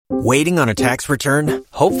Waiting on a tax return?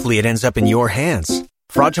 Hopefully it ends up in your hands.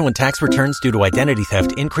 Fraudulent tax returns due to identity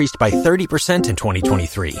theft increased by 30% in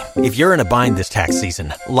 2023. If you're in a bind this tax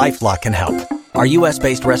season, LifeLock can help. Our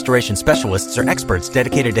U.S.-based restoration specialists are experts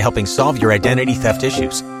dedicated to helping solve your identity theft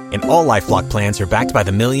issues. And all LifeLock plans are backed by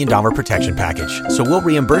the $1 Million Protection Package. So we'll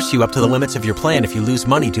reimburse you up to the limits of your plan if you lose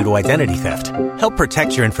money due to identity theft. Help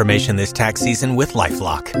protect your information this tax season with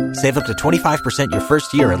LifeLock. Save up to 25% your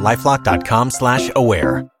first year at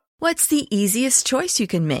LifeLock.com/aware. What's the easiest choice you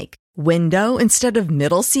can make? Window instead of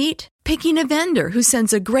middle seat? Picking a vendor who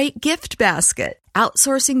sends a great gift basket?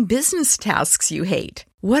 Outsourcing business tasks you hate?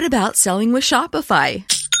 What about selling with Shopify?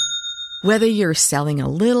 Whether you're selling a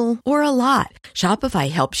little or a lot,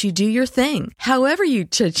 Shopify helps you do your thing, however you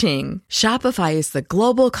cha-ching. Shopify is the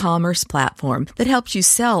global commerce platform that helps you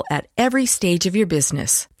sell at every stage of your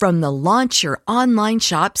business. From the launch your online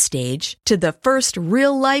shop stage to the first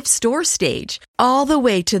real-life store stage, all the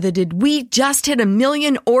way to the did we just hit 1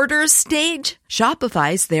 million orders stage.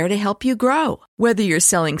 Shopify's there to help you grow. Whether you're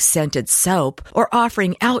selling scented soap or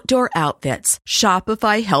offering outdoor outfits,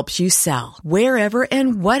 Shopify helps you sell. Wherever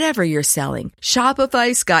and whatever you're selling,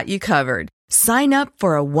 Shopify's got you covered. Sign up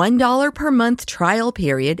for a $1 per month trial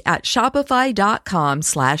period at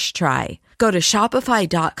shopify.com/try. Go to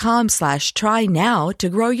shopify.com/try now to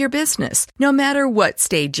grow your business, no matter what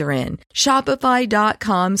stage you're in.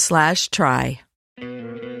 Shopify.com/try.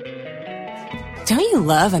 Don't you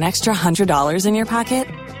love an extra $100 in your pocket?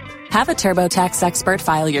 Have a TurboTax expert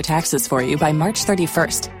file your taxes for you by March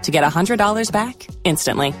 31st to get $100 back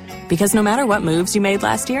instantly. Because no matter what moves you made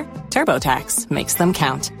last year, TurboTax makes them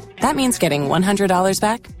count. That means getting $100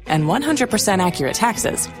 back and 100% accurate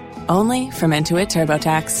taxes, only from Intuit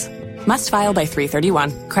TurboTax. Must file by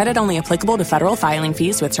 3/31. Credit only applicable to federal filing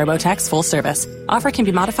fees with TurboTax full service. Offer can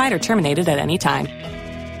be modified or terminated at any time.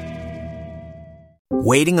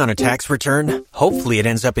 Waiting on a tax return? Hopefully it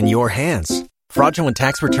ends up in your hands. Fraudulent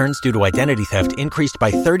tax returns due to identity theft increased by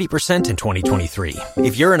 30% in 2023.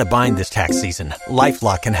 If you're in a bind this tax season,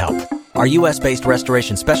 LifeLock can help. Our U.S.-based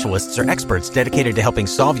restoration specialists are experts dedicated to helping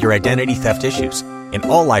solve your identity theft issues. And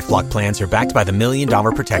all LifeLock plans are backed by the $1 Million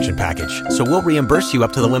Protection Package. So we'll reimburse you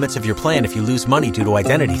up to the limits of your plan if you lose money due to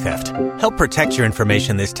identity theft. Help protect your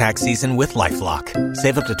information this tax season with LifeLock.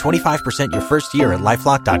 Save up to 25% your first year at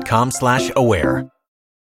LifeLock.com/aware.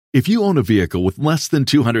 If you own a vehicle with less than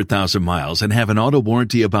 200,000 miles and have an auto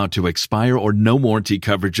warranty about to expire or no warranty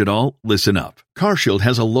coverage at all, listen up. CarShield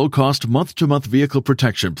has a low-cost month-to-month vehicle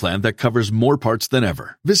protection plan that covers more parts than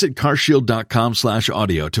ever. Visit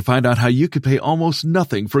carshield.com/audio to find out how you could pay almost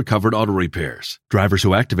nothing for covered auto repairs. Drivers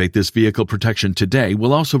who activate this vehicle protection today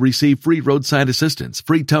will also receive free roadside assistance,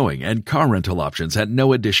 free towing, and car rental options at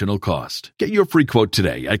no additional cost. Get your free quote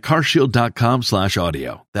today at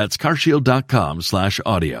carshield.com/audio. That's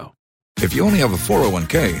carshield.com/audio. If you only have a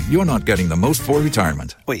 401k, you're not getting the most for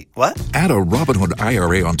retirement. Wait, what? Add a Robinhood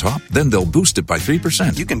IRA on top, then they'll boost it by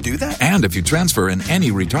 3%. You can do that? And if you transfer in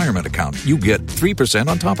any retirement account, you get 3%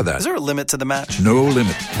 on top of that. Is there a limit to the match? No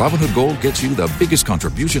limit. Robinhood Gold gets you the biggest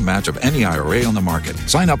contribution match of any IRA on the market.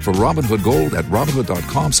 Sign up for Robinhood Gold at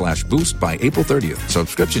Robinhood.com/boost by April 30th.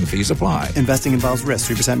 Subscription fees apply. Investing involves risk.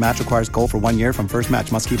 3% match requires gold for 1 year from first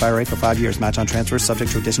match. Must keep IRA for 5 years. Match on transfers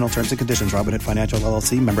subject to additional terms and conditions. Robinhood Financial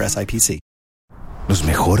LLC, member SIPC. Los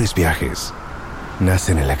mejores viajes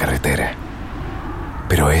nacen en la carretera,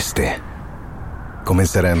 pero este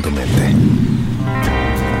comenzará en tu mente.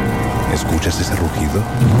 ¿Escuchas ese rugido?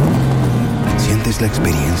 ¿Sientes la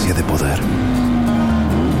experiencia de poder?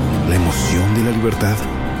 ¿La emoción de la libertad?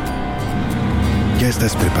 Ya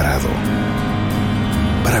estás preparado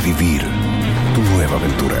para vivir tu nueva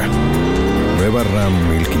aventura. Nueva RAM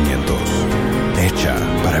 1500. Hecha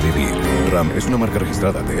para vivir. RAM es una marca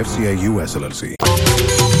registrada de FCA US LLC.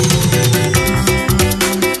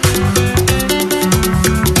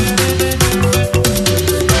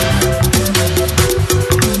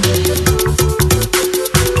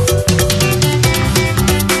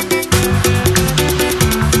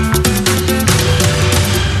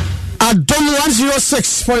 Adom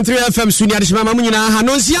 106.3 FM Sunya Dishima Munyina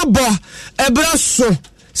Hanonsia Bo Ebraso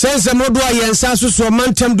Sense Modo Ayensa so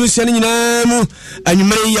mantem do se nyina mu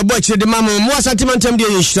anwumere ye bo akire de mama mo asante mantem de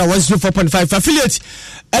yeshira 104.5 affiliate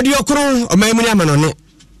Ediokoro omaimu ni amanone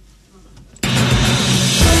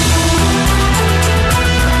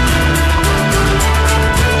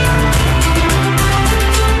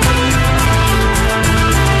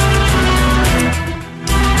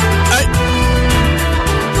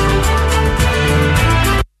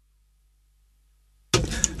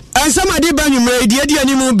Somebody ban you made the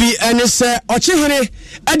animal be and it's Okyenhene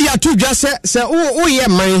adi atu dwa se wo ye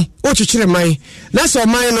man wo chichire man na so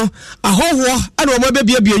man no ahoho ana omo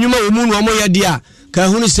bebia bia nyuma wo mu no omo ye dia ka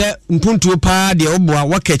hunu se mpuntuo pa de oboa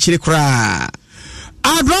waka kire kra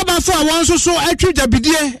adroba fo awon so atwi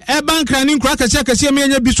dabidie e bankra ni nkura kase me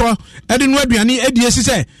nya bi so e de no aduane e die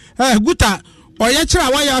sise guta oye kira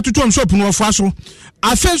wa ya atotom shop no ofo aso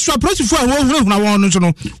afen so prosifo a huna won no so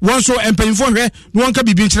no won so empanyfo hwe no won ka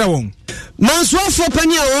bibi kira won Mansuafo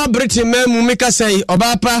pani a wo Britain memu meka sei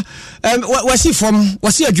obapa wasi fom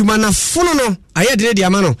wasi adwuma na fono no aye de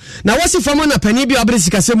ama no na wasi fom na pani bi obre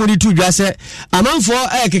sikasemu di tu dwa se amanfo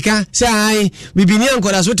keka se ai bibini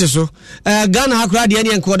ankoda so te so Ghana hakura de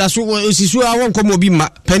ne ankoda so osisu a won komo bi ma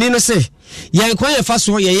pani no se ye kwan ye fa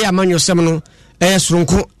so ye amanyosem no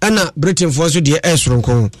soronko na Britain fo so de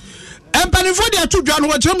soronko empanifo de atu dwa no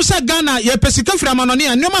wachemu se Ghana ye pesika fira manone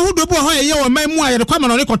a nyoma hodo bu ho ye wo mamu a ye kwa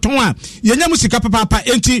manone koton a ye nya musika papa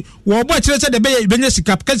enti wo bo kire se de be benya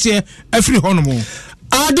sika kase afiri hono mo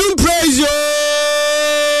adum praise yo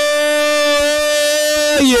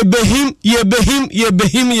ye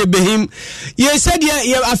behim ye said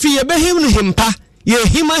ye afi ye behim no himpa ye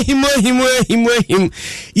him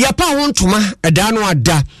ya pa wontoma eda no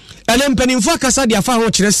ada ele mpanimfo akasa de afa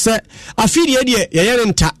ho kire se afi de ye yere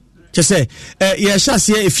nta chese ye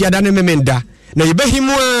hyase efiada ne memenda na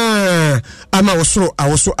yebehimu ama wosoro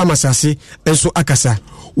awoso amasase enso akasa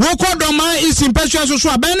wokodoma isimpesua so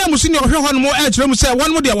aban na musini ohwe ho no mo kire mu se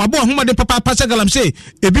won mo de wabo homode papa sagalam se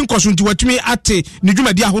ebi nkoso nti watumi ate ne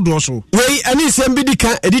dwumadi ahodo so wei ani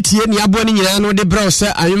sembidika editie ni abo ni nyina no de braw se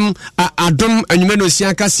ayum adom anwuma no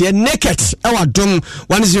sia kase Naket ewadom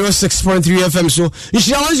 106.3 FM so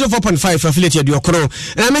ishira 104.5 affiliate ya diokro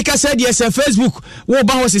na meka se die se Facebook wo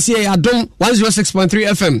ba ho sisi adom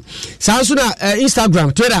 106.3 FM sanso na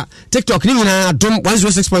Instagram Twitter TikTok ni nyina adom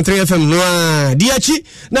 106.3 FM no diachi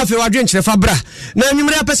na fe wadwen kire fa bra na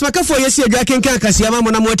nwumre apesemakafo yesi adwa kenkan Kasiebo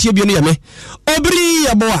mo na mo atie bio no yame obri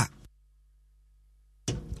yaboa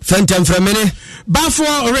Fentam framene bafo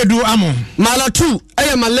redu amo malatu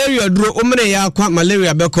aya malaria duro omre ya kwa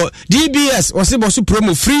malaria beko DBS wasibosu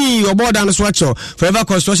promo free oboda no so acho Forever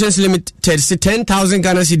Constructions Limited 10,000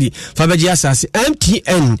 Ghana cedi fabeji asase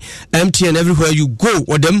MTN everywhere you go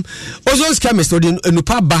odem ozons chemist odin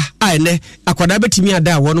enupa ba ane akwada betimi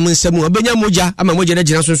ada wonum nsemu obenya moja ama moja na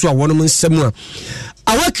gina so wonum nsemu a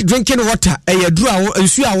awake drinking water duro awo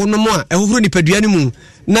nsu awo no mo a ehofuro nipadua ni mu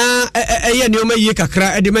na eye ne oma yie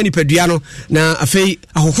kakra ede mani padua no na afei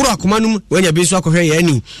ahohoro akomanum wanya bi so akohwe ye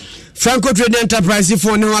ani Franco Trade Enterprise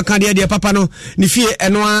for no akade de papa no ni fie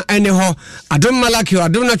eno ene ho adom malakio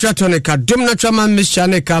adom natural tonic adom natural man mixture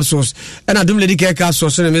ne capsules and adom lady care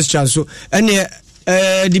capsules ne mixture so ene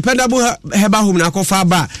dependable herbal home na kofa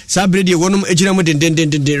ba sa bredi wonum ejira mu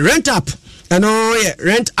den rent up ano ye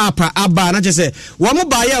rent up aba na chese wo mo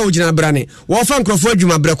ba ya ogina brane wo fa nkrofo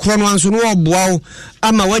adwuma bre kro no anso no oboa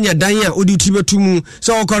ama wanya dan a odi utibetumu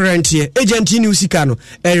so wo rent ye agent ni usika no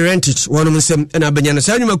rent it wonum nsem na banya no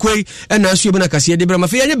sa nwuma koi na asu na kase de bre ma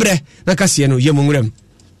fe ye bre na kase no ye monwuram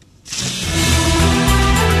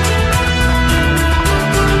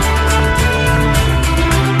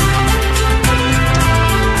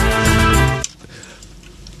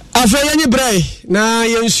afanye bre na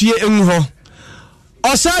yensie enho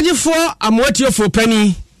Osagyefo Amoatia Ofori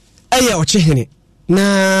Panin eye Okyenhene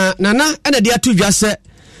na nana ena de atu dwa se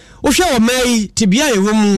wo hwe wo mai tibia ye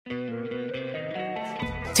wo mu.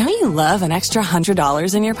 Don't you love an extra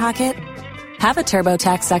 $100 in your pocket? Have a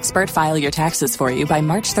TurboTax expert file your taxes for you by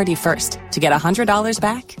March 31st to get $100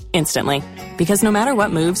 back instantly. Because no matter what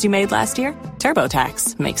moves you made last year,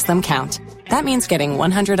 TurboTax makes them count. That means getting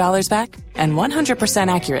 $100 back and 100%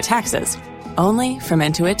 accurate taxes only from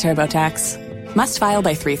Intuit TurboTax. Must file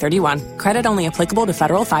by 3/31. Credit only applicable to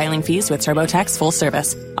federal filing fees with TurboTax full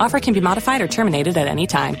service. Offer can be modified or terminated at any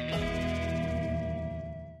time.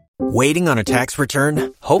 Waiting on a tax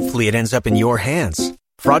return? Hopefully it ends up in your hands.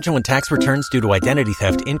 Fraudulent tax returns due to identity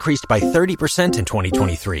theft increased by 30% in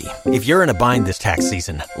 2023. If you're in a bind this tax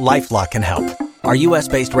season, LifeLock can help. Our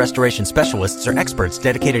U.S.-based restoration specialists are experts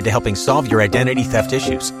dedicated to helping solve your identity theft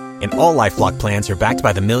issues. And all LifeLock plans are backed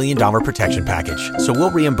by the $1 Million Protection Package. So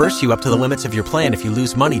we'll reimburse you up to the limits of your plan if you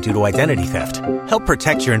lose money due to identity theft. Help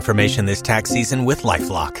protect your information this tax season with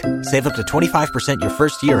LifeLock. Save up to 25% your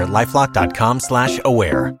first year at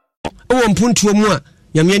LifeLock.com/aware. Mpuntuo mu a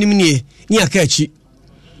nyamyani mnie ni akachi.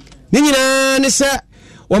 Ni nyina ne se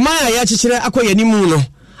wo man ya kyekere akoya ni mu no.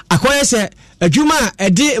 Akoya se adwuma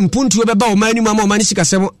ede mpuntuo beba wo man ni mu ama wo man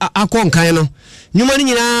sikasem akonkan no. Nyuma ni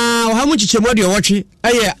nyina wo ha mu kyikyemu de wotwe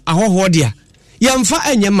aye ahoho de a. Yamfa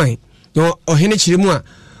anyaman. No ohene kyeremu a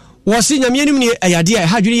wo se nyamyani mnie ayade a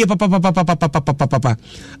ha dwene ye papa.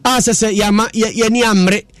 Asese yama ye ni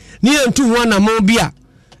amre ni entu ho na mo bia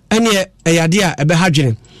ene eyade a ebe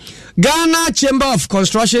hadwene Ghana Chamber of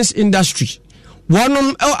Constructions Industry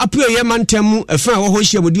wonom apue ye mantamu efa wo ho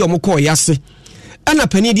hia modi omko yase ana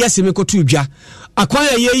pani dia seme kotu dwa akwan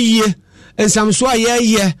ya yeye ensamso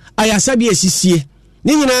ayeye ayasa bi esisie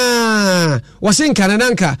ni nyina wose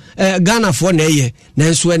nkananka Ghana fo na eye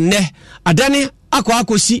nanso enne adane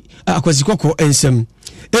akosi kokko ensam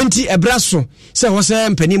enti ebraso se wose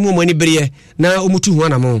mpani mu mani bere na omutu ho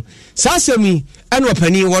anamo sasemi eno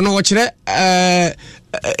pani wono wo kire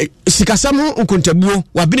sikasam ho nkontabuo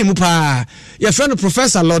wabene mu pa ye friend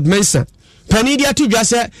Professor Lord Mensa pani dia tu dwa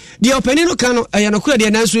se dia pani no kan no ayanokura dia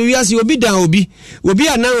nanso wiase obi dan obi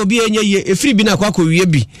ana obi enye ye efiri bi na kwakọ wie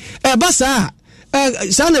bi basa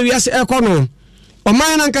sana wiase ekono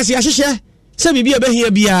oman na nkase ahihye se bibia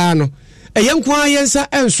behia bia no yenkwa yensa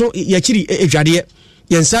enso yakiri edwade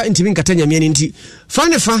yensa ntimi nkata nyame ni nti fa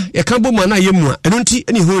ne fa ye kan bomu na yemu a eno nti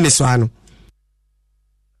eni hu ne so ano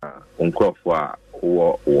onkofo a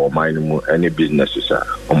wo mine mu any businesses are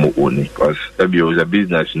only because if you was a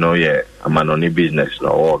business no yeah amanoni business no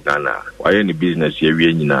or Ghana why any business ye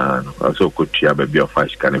we nyina also kotua ba bi of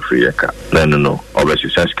five can free ka no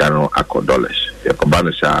obviously such can akọ dollars ye ko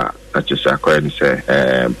banisa achisa ko any say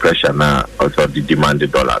pressure na also the demand the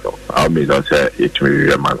dollar do how me don't say it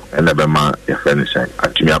me man and be ma ye friend say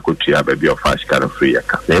atumi akotua ba bi of five can free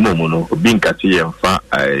ka na emo no obi nkati ye mfa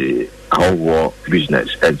our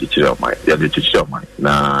business and teacher of mine, the other teacher of mine.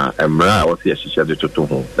 Now, I was here, she said to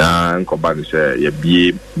home. Now, Kobani say, you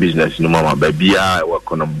be business no mama, baby, I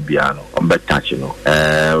work on piano, on bed touching.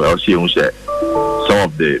 Also, say some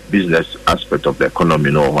of the business aspect of the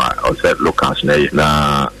economy, no, I said, locals,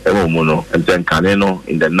 now, Emono, and then Caneno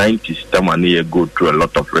in the 90s, Tamani go through a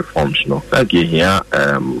lot of reforms, no. Like here,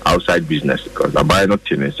 outside business, because I buy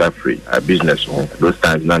nothing inside free, business home. Those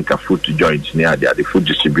times, Nanka food joints near the food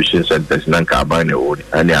distribution centers, Nanka buying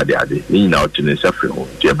and near the in out in the suffering home.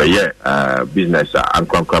 Business,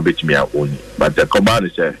 and bit me only. But the Koban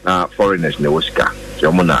is foreigners, no Oscar.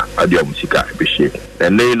 Yamuna, Adia Musika, Bishop.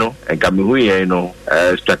 And they know, and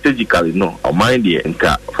Kamihui, strategically, no, or mind the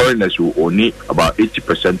foreigners who only about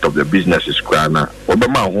 80% of the business is Krana,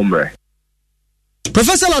 Obama Homer.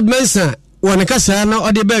 Professor Lord Mensa, Wanakasa, no,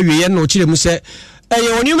 or the baby, and no Chile,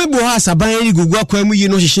 when you remember us a buying Google Quamu, you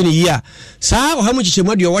know, she year. Sa, how much you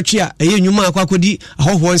want your watch here, a new mark, Quakodi, a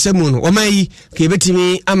whole one semoon, or may give it to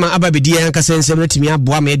me, Ama Ababidi, and Cassan, send to me,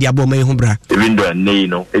 Boame, Diabome, Hombra. Even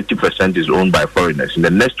though, 80% is owned by foreigners. In the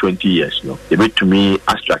next 20 years, no, give it to me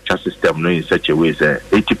a structure system, no, in such a way,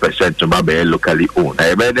 80% to Babe locally owned.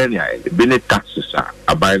 I bet any, been a taxes,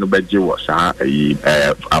 a buying budget was a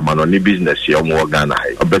manoni business, your more Ghana.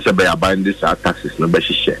 A better by buying this taxes, no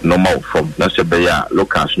better share, no more from Nasabaya.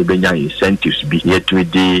 Locals no benya incentives be yet we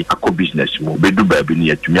dey akọ business mo be do ba bi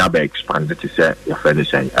ne yetumi aba expand to say your friend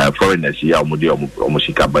say foreigners here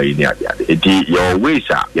omusika ba ni ade edi your ways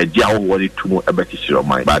are ye dia wo wori tumu ebeti siro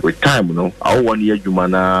mind but with time no awo woni adwuma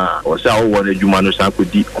na o say awo woni adwuma no san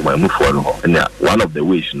kodi omamufo no ho and one of the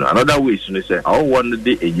ways no another ways no say awo woni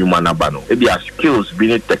dey adwuma na ba no e be skills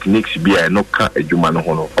be techniques be no ka adwuma no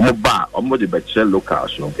ho no omo dey better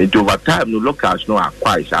locals no and over time no locals no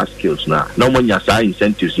acquire skills na no mo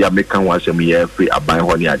incentives ya make one some year free aban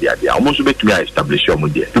honey ade almost bet me establish your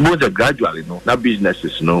model because gradually no na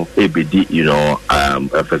businesses no abd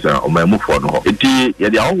professor omamufo no it ya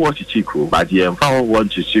dey all want to chikro but ya fa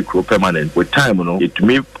want to chikro permanent with time no it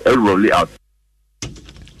me roll out.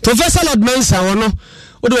 Professor Lord Mensa wono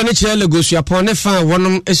odo ene kire Lagos upon ne fa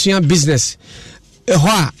wonom esua business ho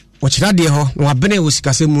a wo kira de ho na wabene wo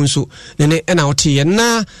sikase mu nso ne na wote ye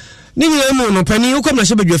na Nini emu no pani uko mna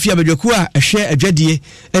shebe dwafi abadwaku a ehwe adwadie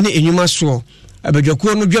ene enyuma so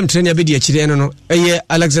abadwaku no dwam trene abedi akire no eye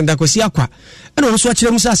Alexander Kosiakwa ene wo so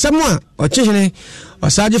akire musa asem a Okyenhene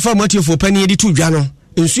Osagyefo Amoatia Ofori Panin di tu dwa no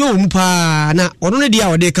nsuo wo mu pa na ono ne dia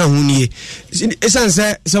wode ka ho nie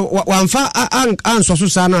esanse se wamfa anso so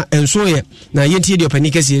sa na enso ye na yentie di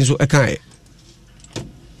opani kesi enso eka e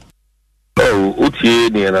utie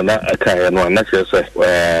ni na aka no na chese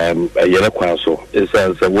yele kwan so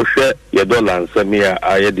esanse wo hwe ye dollar nsame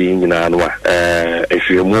a ye de nyina no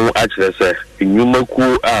ehwemu a kire se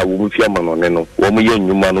nyumaku a wo mfia manone no wo mu ye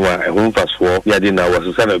nyuma no a ehun faso ya de na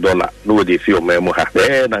wasesa ne dollar no we de fi o memu ha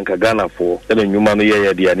na nka Ghana fo na nyuma no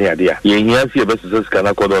ye de ane ade a ye hia se be sesa sika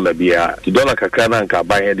na ko dollar bia ti dollar kaka na nka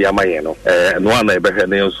ban ye de amaye no no na e be hwe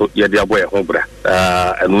ne so ye de abo ye ho bra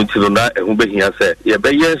enu ti no na ehun be hia se ye be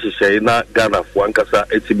ye hyehyɛ na Ghana staff wankasa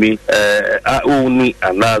etimi uni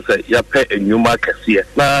anasa yape enyuma kese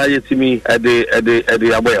na yetimi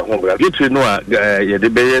ede aboye hombra getwe no a yede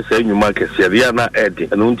beye se enyuma kese ya na ede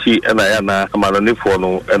eno nti na ya na amanonefo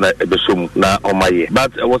no na ebesom na omaye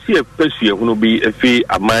but was here pesue hunu bi efi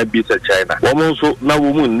aman bi se China wo so na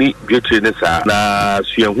wo mu ni getwe ne sa na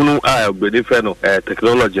sue hunu a benefe no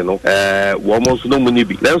technology no wo so no mu ni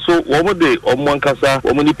bi so wo de omankasa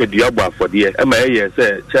wo mu ni pedua bo afode e ma ye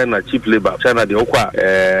se China cheap labor China de okwa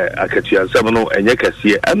akatua nsem no enye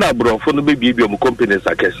kese na brofo no be bibia mu companies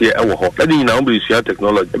akese e wo ho na nyina wo be sua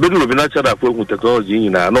technology e be do bi na China fo hu technology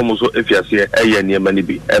nyina no mo so efiase eye niema ni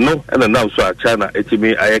bi eno na now so a China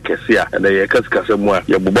etimi aye kese a na ye kaskase mu a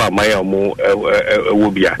ye bubo amaya mu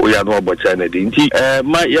wo bia o ya no obo China de nti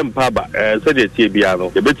ma ye mpa ba se de tie bia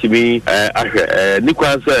no ye betimi ahwe ni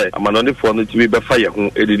kwan se amanonefo no timi be fa ye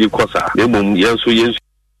ho edidi kosa na mum ye so ye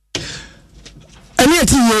ani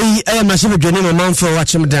ati ye machine dwene no manfo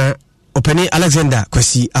wachimda opani Alexander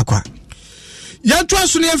Kwasi Akwa yanto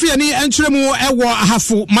aso ne afia ni enkyeremu ewo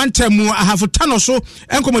ahafo mantamu ahafo tano so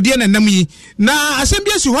enkomodie na nam yi na asem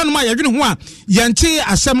bi asi ho no ma yedwene ho a yente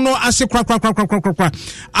asem no ase kwa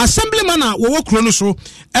assemblyman a wo kuro no so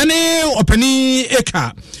ene opani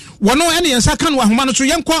eka wono ene yensa kan wa homa no so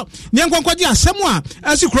yenkwa gye asem a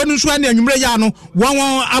asi kuro no so ene anwumre ya no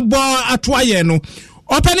won abo ato aye no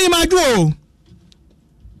opani madwo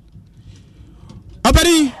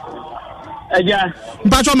opani eja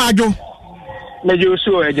mpacho madwo mejo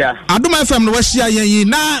so eja Aduma FM no wahia yen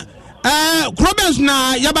na Krobens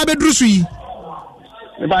na yaba bedru so yi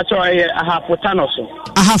me ba cho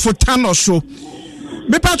ahafo tano so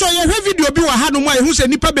me pa cho ye hwe video bi wa ha no mu a ye hu se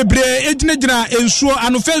nipa bebre ejinagina ensuo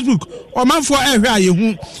ano Facebook o manfo ehwe a ye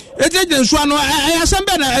hu ejinagina ensuo ano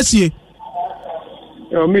asembe na asie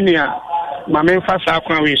o minia ma me fa sa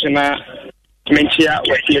kwa wi se na menchia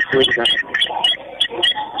wa tie program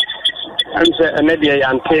anse enede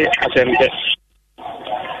yante asembe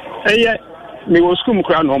eye me wo skum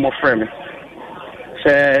kra no mo frame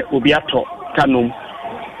se obi ato kanom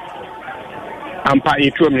ampa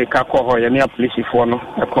etu me ka ko ho ye ne police fo no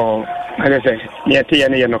e ko ade se ye te ye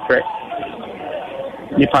ne ye no kre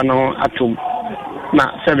nipa no atum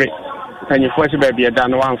na sebe tanyi fo se ba bi da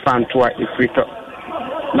no wan fan to a efrito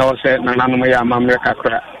na o se na nanu ya amamre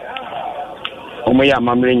kakra o mo ya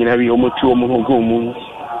amamre nyina wi o mo tu o mo ho go mu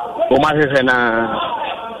o ma se na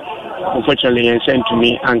unfortunately and sent to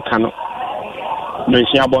me and cannot no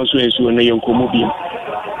see about so and so no yenkomu bi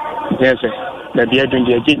yes the be doing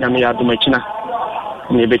the agent na me adu machina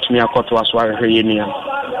me betumi akoto aso ahwe ye nia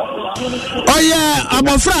oye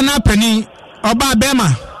abofra na pani oba bema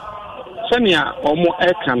senia omo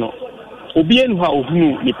eka no obi enu ha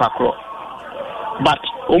ohunu nipa kro but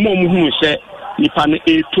omo hunu se nipa no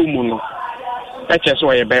etomu no eche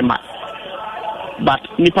so ye bema but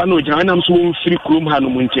nipa no jina nam so mfiri krom ha no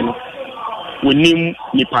munti no wonim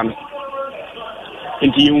nipa no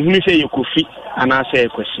enti yehunu se yekofi ana se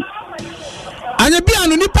yekwasi anya bia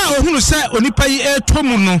no nipa ohunu se onipa yi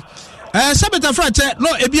etomu no sabeta frache no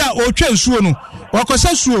ebia otwa nsuo no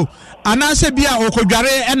okosa suo ana se bia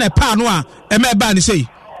okodware ene pa no a emeba ni sei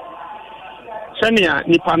senia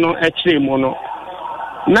nipa no ekire mu no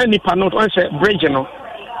na nipa no on se bridge no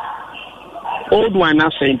old one na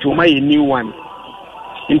say into my new one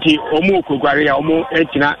nti omo okodware ya omo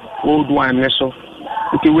etina old one so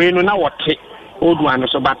nti we no na wote old one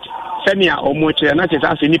so but senia omo kire na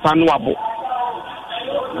chesa se nipa no abo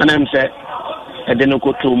ana mse ede no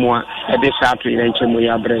koto mu a ede saatu ire nchemu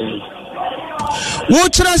ya bre wo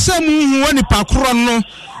kire se mu hu nipa kro no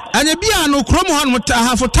anya bia no krom ho no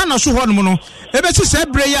hafo tana so ho no ebe si se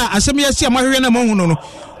bre ya asem ya si amahwe na mo hu no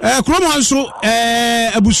krom ho so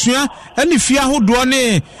abusua ani fia hodo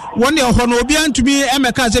ne woni ho no obi antumi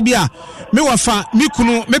emeka se bia me wafa me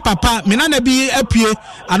kunu me papa me nana bi apue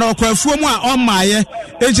ana okwafuo mu a omaaye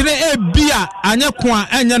ejire ebia anya ko a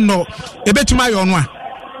enye no ebetuma yo no a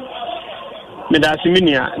me da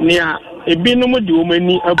siminia nia ebi no mo di o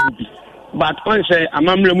mani abubi but on say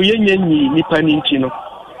amamre mu yenyanyi nipa ni nti no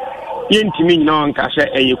yentimi nyina onka se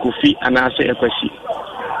eyekofi ana se ekwasi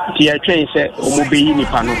ti ya twen se omobeyi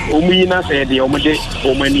nipa no omuyi na se de omode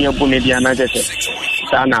omani abu ne dia na jese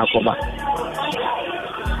sa na akoba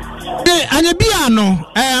anya bia no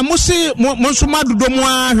musi munsuma dodomu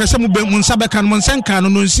a hwese mu be munsabeka no munsanka no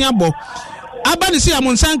nsia bo aba ne se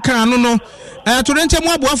amunsanka no no torrente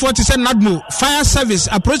mu aboafo te se nadmo fire service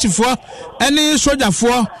approach for any soldier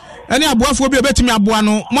for any aboafo bi obetimi aboa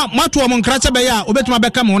no mato mo nkrache be ya obetimi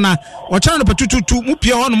abeka mo na o kyere no patututu mu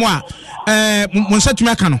pie ho no mo a munsatumi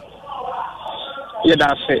aka no ye da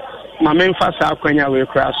se ma memfa sa akwanya we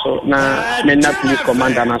kra so na menna police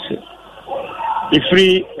commander na se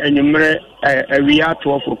free enyumre we are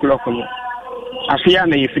 12 o'clock no afia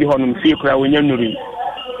na free honum fie kura wonya nuri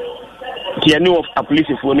ti any of a police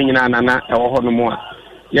for no nyina na e wo honum a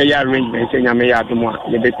ya arrangement enya me ya adom a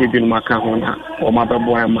le be bi no maka ho na o ma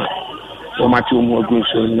bebo ama o ma ti o mu ogun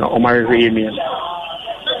so na o ma hwe yemi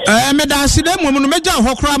me da aside mo no meja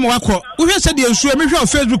ho kra ma wakọ uhwe se de ensu me hwe on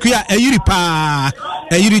Facebook ya ayiri pa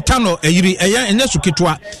ayiri tano ayiri enya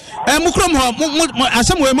suketwa mu krom ho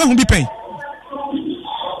asem we mahu bi pen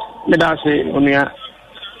me da se onua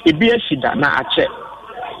ebi ashida na ache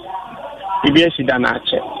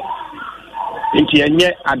nti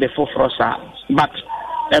enye adefo frosa but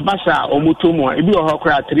ebasa omutomu ebi ho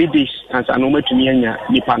kra 3 days ansa no matumi anya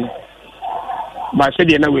nipa no ba se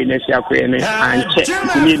de na we na sia kwe ne anche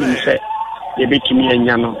ni ni se e betumi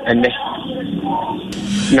anya no ene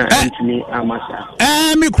na ntumi amasa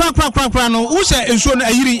mi kra no wo se ensuo no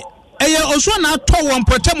ayiri eye osuo na atọ won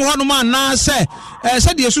potem ho no ma na se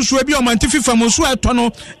de esusu bi o manti fifa mo suo atọ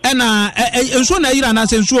no na ensuo na ayiri na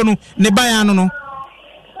se ensuo no ne ban no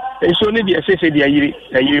ensuo ne de sese de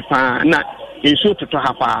ayiri pa na ensuo toto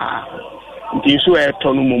ha pa nti ensuo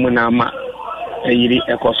etọ no mumu na ama ayiri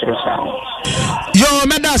ekosoro sa yo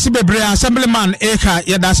medasi bebre assemblyman eka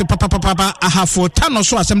yedasi papa ahafo tano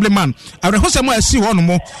so assemblyman awre hosem asi ho no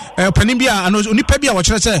mo panin bia onipa bia wo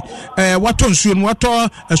kire se wato nsuo no wato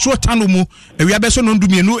so tano mu ewia be so no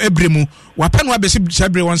ndumienu ebremu wapanu abesi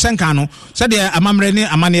sabre won senka no se de amamre ne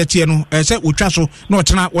amane atie no se otwa so na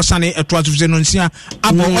otena wosane eto atufse no nsia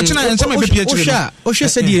abo otena ensema be pia kire no o hwe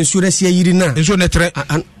se de nsuo resi ayiri na nsuo ne tre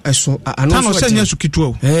eso ano so senya su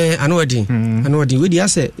kituo ano wadi we dia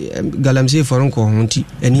se galamse foronko honti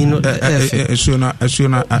eni no eso na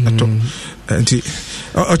ato nti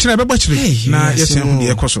otena be bachire na yesen hu de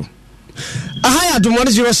ekoso ahaya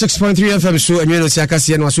dumone 06.3 FM so enweno si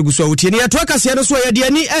akase no asoguso awutie ni ato akase no so ya de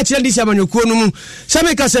ani e kire ndi samanyokuo no mu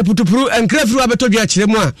same kase putupuru enkrafuru abetodwa kire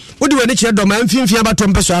mu a wodi wani kire doma mfimfia abato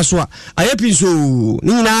mpeso aso a ayapi so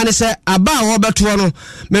ni nyina ne se aba ho beto no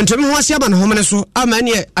mentomi ho ase aba na homene so ama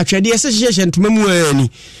ne atwede ese hyehye ntoma mu ani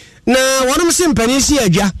na wonom se mpani si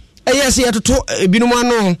adwa eyese yatoto binom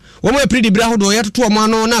ano wo ma pridi bra hodo yatoto mo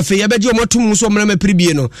ano na afi yabeje o matum so mra ma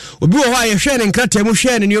pribie no obi wo ha ye hwe ne nkrata mu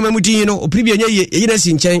hwe ne nioma mutin no o pribie nya ye yina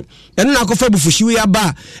si nchen eno na akofa bufuhyiwe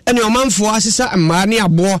aba ene o manfo asesa mma ne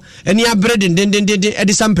abo ene abre dendendende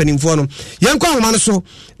edi sampanimfo no yenkwa homa no so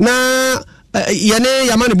na yene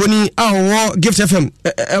yamane boni awo gift fm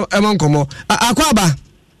emankomo akwaba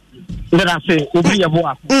ndase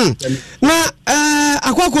Osagyefo na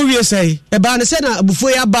akwako wie sei ba ne se na abufo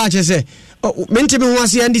ya ba che se mentimi ho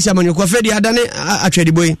ase andi samanyoko afedi adane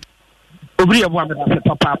atwedi boy Osagyefo ndase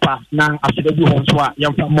papa na afedu ho so a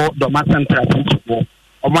yemfa mo do ma central principal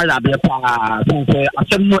o ma ya be pa so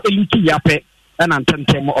asem no eliki yape na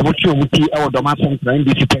ntentem obochi obuti e wo do ma central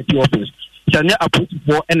NDC party office sanya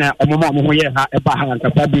apotifo na omoma mo ho ye ha e ba ha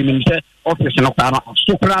nkata bi nim se office no kwa no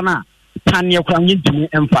sokra na tanye kwa nyintimi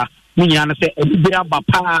emfa munya na se ebira ba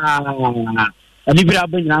pa ebira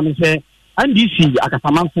ba nyina na se NDC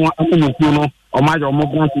akasamanfo amonokuo no o ma jo mo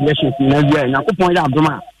grant elections na wi yakopon ya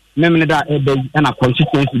adoma memne da ebe na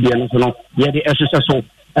constituency bi no so no ye de esese so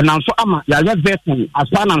na so ama ya ya vetin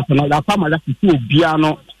asanance no da fama ya fitu bia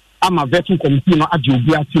no ama vetin committee no age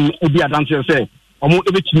obi atim obi adanse se omo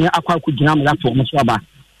ebetimi akwa akugina ma ya to mo so aba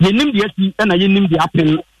yenim de ati na yenim de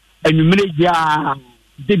apen anwumere ya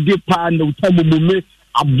de pa na utamume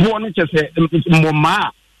abo ne chese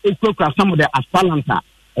moma ekwa some of the aspalanta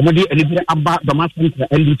omodi elibere aba doma center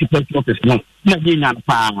NDC party office no na ye nya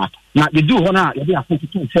pa na de do ho na ye dey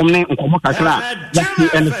afoto form ne nkomo kakra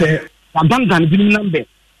like and say abandan bi number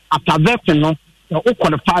after that no o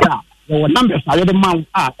qualifier your numbers are the man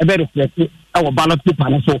e be reflect our ballot paper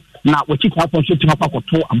no so na we check out for so to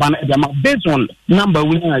akoto abana e ma based on number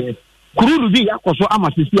we na ye kururu bi yakoso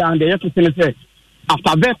amasisi and ye to say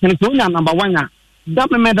after that so number 1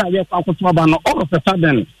 that meda ye akoto abana all of a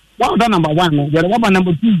sudden what the number 1 there was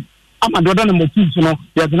number 2 ama do number 2 so no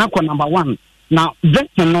ye na ko number 1 na that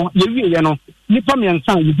no ye wie no nipa me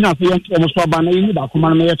nsan ye dina so ye to so abana ye ni ba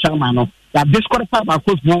kuma no ye chairman no that disqualify ba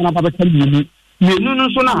coach no na ba be kan ni no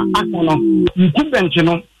so na aka no incumbent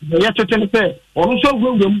no ye tete say onu so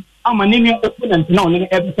gwegwem ama ni opponent na onu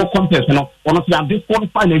every contest no onu so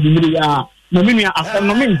disqualify na bi ya na mimi asem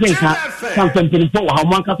no me nka kan santenfo wa ha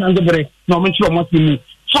man ka san gebre na o menchiro mo timi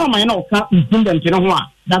so man na o ka incumbent no ho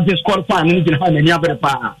a that disqualify na ni gina ha na ni abere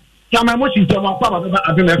pa kama mo sin tema pa ba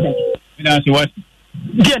adom efe ina si what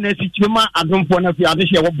dia na si chima adomfo na fi ade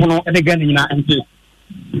hye wo bono e de gana nyina ente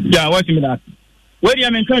ya what me that where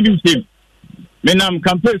you men kan bi same me nam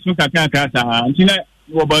campaign so kaka sa ntina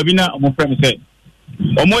wo ba bi na mo frem say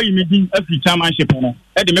Omo yi meeting every chairmanship no.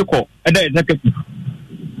 E de me call, e da executive.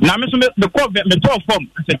 Na me so me call me talk form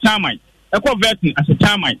as a chairman. E call vetting as a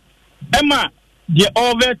chairman. Emma the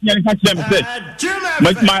all vetting and catch them say.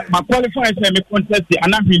 My qualifiers say me contest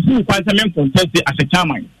and I be qualified contest as a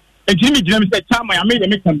chairman. And Jimmy Jim said chairman I made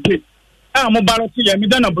a campaign. I'm a ballot here, me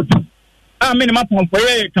done number 2. I mean my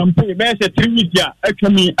campaign, there's a 3 years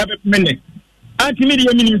actually every minute.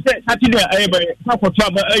 Anti-media meaning said Saturday I for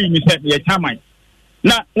trouble you said the chairman.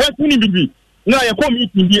 Now what's meaning be? Now you come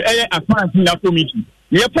meeting the a France in your meeting.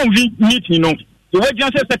 You come meeting no. The way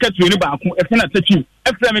just secretary no ba ko e kana touch you.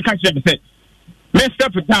 Every me catch them say. Me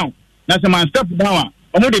step down. Na say man step down.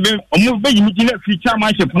 Omo be meeting na free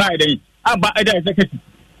chairmanship na dey. Aba either executive.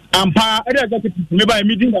 Ampa either executive me ba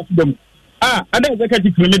meeting that them. Other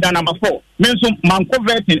executive me da number 4. Me so man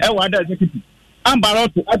converting e wa other executive. Ambaro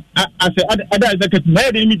to as other executive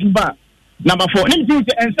me dey meeting ba number 4. Nim think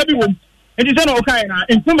say en sabi wo. It is no okay na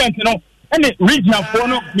improvement no. Any regional for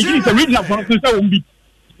no, me is a regional for so say wo bi.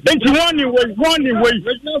 Then one way,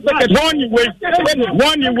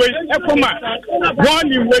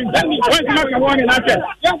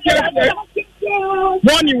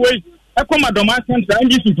 Ekoma, Doma Center, and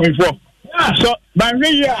this is 24. So, by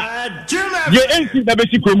way, you ain't see the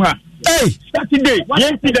basic room. Hey, Saturday, you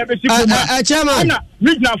ain't see the basic room. Chairman,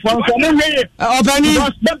 regional for me.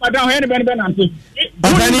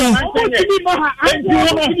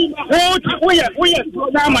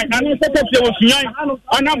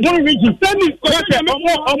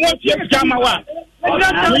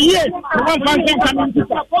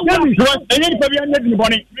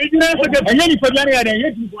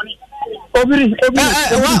 Opening,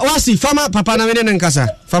 wasi fama papa na wene nkasa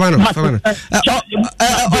fama no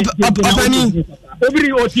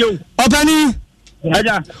opani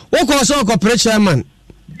aja woko so ko pre chairman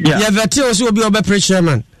ya vete o so obi obe pre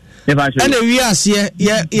chairman and we are here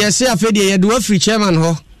ye say afedi ye do free chairman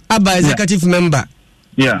ho aba executive member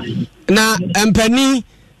na empani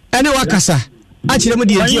ene wakasa a kire mu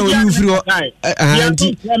de ye o yu free o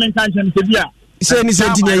anti say ni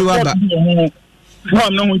senti na yu aba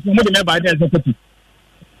from no mo de me ba dey executive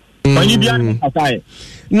pani bia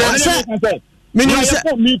na say meaning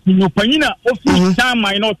say meeting no pani na office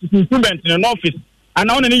chairman no to student in office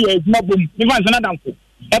and on any year ma bom even na danfo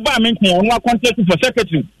e ba mention won contest for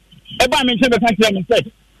secretary e ba mention be kan me say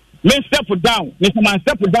me step down me say man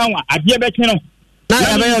step down ade be kin no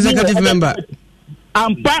na be executive member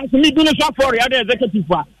am pass me do no so for the executive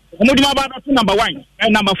for omodi ma ba to number 1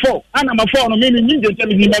 and number 4 and number 4 no me ni je tell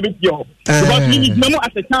me be pure because me ni mo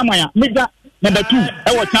as a chairman ya me da number 2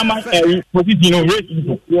 e wo chairman position no race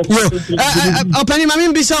opani ma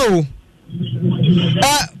me bi so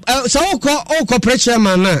so ko pre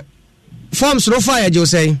chairman na forms no fire jo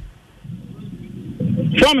say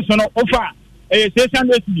forms no offer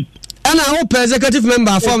 $600 ana ho executive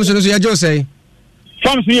member forms no so ya jo say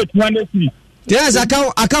forms no $200 yes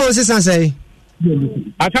account say say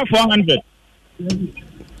aka 400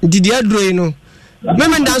 didi adro no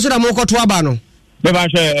meme ndan so da mo koto aba no be ba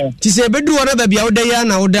hwe ti se bedu wona ba bia woda ya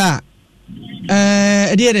na woda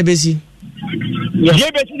e de ere besi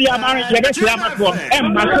ye besi dia ma ye besi ya ma to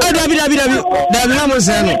ma dabi na mo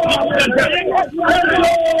se no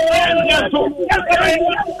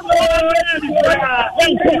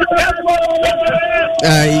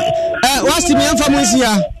wasi mi amfa mo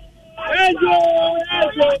sia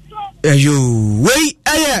ayo wei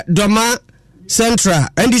aye doma central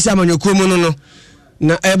andi samanyokuo mu no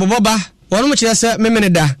na boboba wono mo kire se memene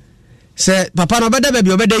da se papa no beda ba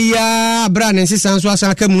bi obeda ya bra ne nsisan so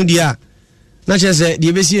asan ka mu dia na kire se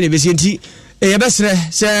de besi ne besi nti ye besre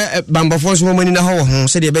se bambofo so mo ni na ho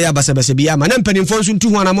se de be ya basa bia ma na mpanimfo so ntu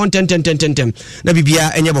ho na mo tentem na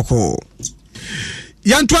bibia enye boko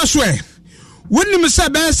yanto aswe wonnim se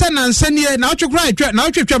be se na nsanie na otwekra atwa na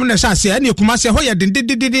otwetwam na sase ene kumase ho ye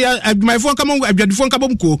dindididi adwumayfo nka mo adwadufo nka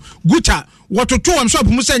bom ko guta wototo am shop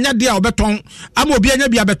mu se nya de a obeton ama obi anya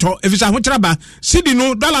bia beto efisa ho kyeraba sidi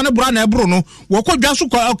no dollar ne bura na ebro no wokodwa so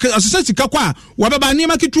osese sika kwa wobeba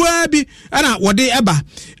niam ketua bi ana wode eba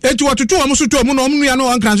eti wototo am so to mu no omnua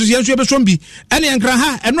no ankran so yensu ebesom bi ene ankran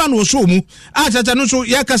ha eno na oso mu a chacha no so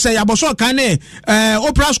yakasa yaboso kan ne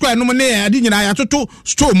opera square no ne adi nyina ya toto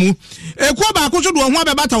store mu ekwa ba ko so do ho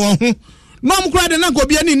abebata wo ho no mkura de na ko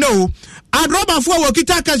bia ni no adroba fo wo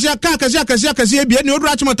kita kasia bia ni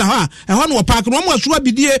odura chimota ha e ho no park no mo so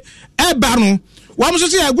abidie e ba no Wam so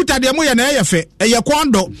say Guta de mo ye na eyefe eye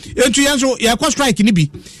kondo entu yen so ye kwa strike ni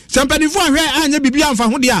bi sempanifo ahwe anya bibia amfa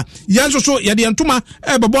ho de a yen so ye de ntoma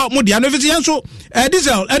bebo mo de anofisi yen so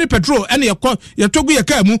diesel petrol ene ye togu ye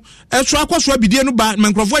ka mu so akwaso abidie no ba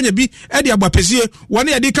mankrofo anya bi de agbapesie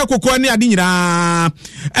wona ye de ka kokko ne ade nyina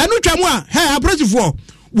enu twamu a aprotifo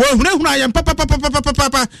wo hunahuna ye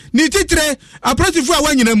papa ni titire aprotifo a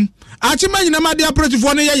wanyinam achima nyinam ade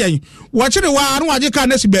aprotifo no ye yen wo kire wa anu waje ka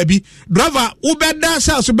na si baabi driver ubeda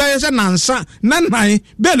sales be ye nansa nan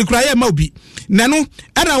bel kura ye ma obi nanu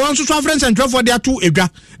era won so friends and for dia to edwa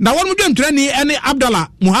na won mu dwemtre ni ene Abdallah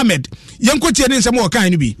Muhammad yenko tie ni nsem wo kan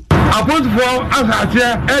ni bi apostle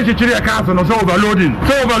asate chichiri akaso no so overloading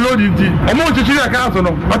ti omo chichiri akaso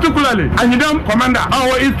no particularly anyidam commander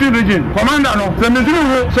our eastern region commander no se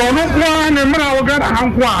mezuru so no kwa ne mra wo gana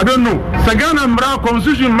hanko I don't know se gana mra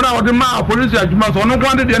constitution mra wo de ma police adjuma so no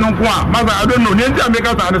kwa de no kwa maza I don't know ni ntia make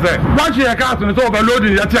us say what she akaso no so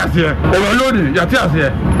overloading ya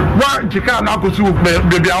tiase wa chika na akosu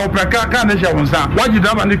bebi awo praka ka na hye wonsa waji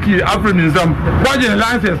driver ne ki afro nzam waji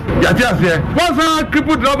license ya tiase wasa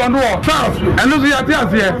crippled driver no south and so ya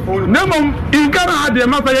tiase nemo inkara ade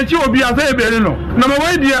masa ya chi obi asa ebere no na ma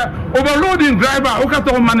we dia overloading driver o ka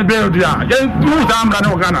to man be dia ya tu zamra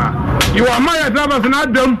no kana you are my drivers na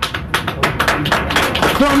dem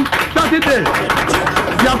from Saturday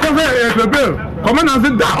ya ko fe bill come and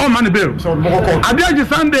sit down on money bill so adeji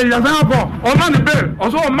Sunday ya say for on money bill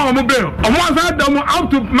also on ma mo bill on one side them up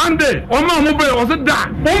to Monday on ma mo bill also da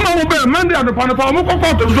on ma mo bill Monday at the pan for mo ko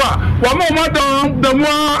to so wa mo down the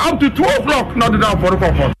up to 2 o'clock not down for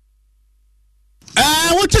the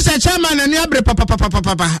what is a chairman and yabre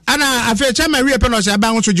papa ana afa chairman we pen o say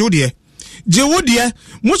ba so jewodie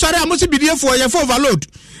musare amusi bidie for ye for overload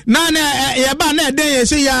na ye ba na eden ye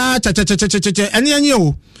say ya cha enye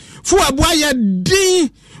o fu aboa ye din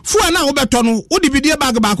fu na wo beto no wo dibidie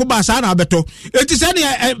bag ba ko ba sa na beto enti se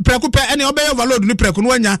ne preko pe ene obey overload ni preko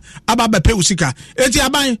no anya aba ba pe usika enti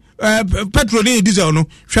aban petrol ni diesel no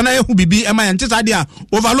hwe na ehu bibi e ma ye ntisa de a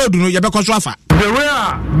overload no ye be ko so afa the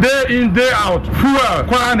way day in day out fuel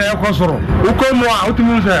kwa na e ko soro ukomo a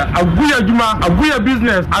otumu se aguya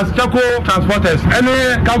business as chako transporters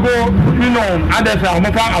any cargo others are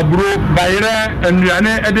mofa aburo bayire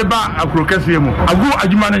enuane edeba akuro Kasiebo agu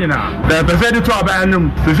adwuma na nyina the person to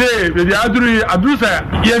abanum se be aduru se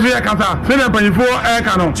ye fe kasa se na panifo e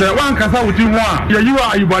ka no se wan kasa wuti ho a ye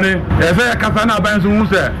yiwa ayibone e fe kasa na ban so hu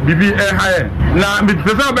se bibi e haye na me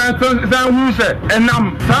pesa ban so hu se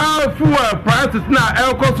enam sa fuel prices na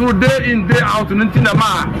e ko so day in day out ntina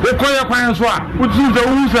ma we koye kwan so a wuti se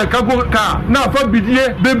hu se kago ka na fa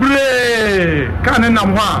bidie bebre ka ne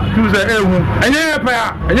nam ho a tu se ehu enye pa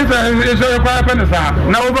ya enye se kwa pa ne sa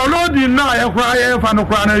na overloading na ye kwa ye fa no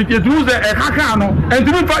kwa na ke tu se e kaka no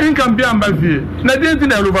entimi fa income bi amba fie na dey tin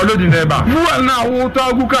na overloading na ba fuel na wo to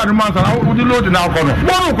agu ka no man sa na wo di load na ko no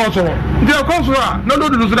wo ko so ndi ko so a na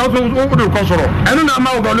load no so na wo do ko so enu na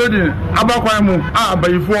ma overloading abakwan mu a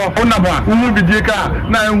bayifo onaba wo bidie ka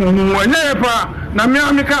na ehu enye pa na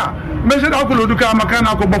miamika me se da ko load ka maka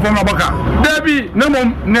na ko bofo mabaka debi na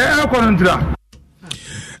mom na e ko ntira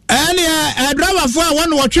ene driver fo a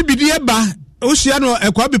won wo twe bidie ba osia no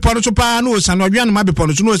ekwa bipo so pa no osan odwa no ma bipo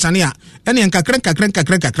so no osan a ene nkakra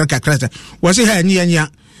wo se ha anya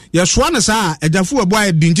ye so na sa ejafu abo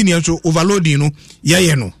a dinti ne so overloading no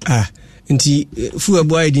ye no nti fu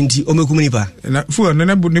abo a dinti o mekum nipa na fu no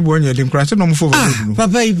na bu ne bo anya din kra se no mo fo overload no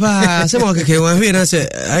papa ipa se mo keke wa hwe na se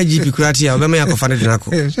IGP krati a obema yakofa ne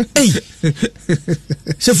dinako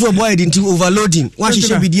se fu abo a dinti overloading wa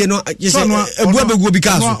hihye bidie no ye se ebu abegu bi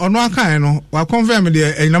kaso ono aka no wa confirm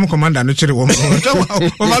de enam commander no kire wo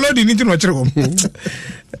overloading ni no kire wo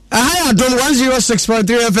Ahaya Dom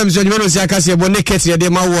 106.3 FM so nyuno sia Kasiebo Naket ya de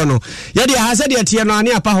ma wo no ya de ha se de tie no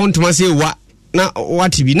ane apa ho ntoma se wa na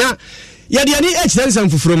watibi na ya de ani echensam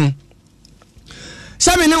fufrom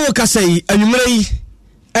sami ne wo kasai anwumre yi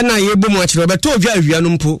ena ye bomu akire obeto odwa awia no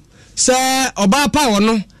mpo se oba pa wo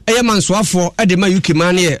no eye mansoafo e de ma UK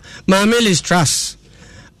man ye ma Melis Trust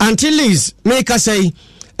until Liz me kasai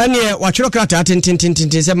ene wachiro krata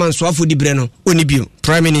tintintintin se mansoafo di bre no oni bio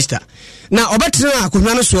prime minister na obetra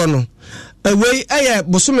akohwa no so no we eye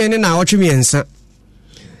bosome ne na awotwe miensa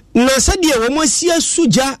na sadie wo mo asia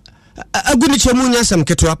suja aguni chemu nyasam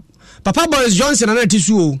ketwa papa Boris Johnson na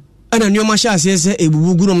tisuo ana nyoma sha asese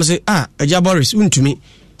ebubu guru mo se aja Boris untumi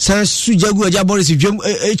san suja gu aja Boris dwem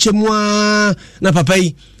chemu na papa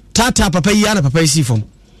yi tata papa yi na papa yi sifom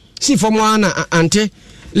na ante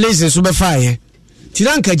listen so be fire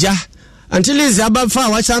tiranka ja until is aba fa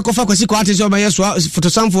wa cha kofa kwasi kwa ate so ba yeso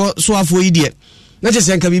fotosamfo so afo yi de na je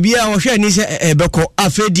senka bibia wo hwe ni se ebeko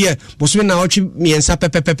afedie bosome na otwe miensa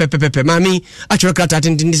pepepepepepe mami atwere krata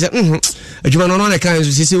tindin se adwuma no na kan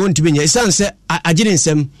so sese wontimi nya isanse agire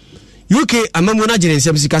nsem UK amamu na agire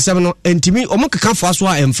nsem sikasem no entimi omukaka fo aso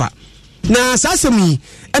a emfa na sasemi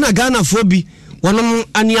ena Ghana fo bi wonom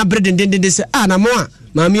ani abrede se na mo a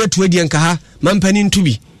mami atu adie nka ha mampani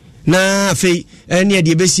ntubi na fei ene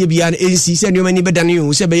de besie bia na ensi se nneoma ni bedane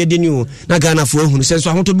yo se beye de ni yo na Ghana fo hunu se so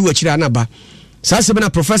ahoto bi wachira na ba sase bena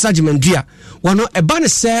Professor Jimandua wono eba ne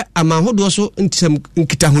se amahodo so ntam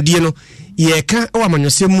nkitahodie no ye ka o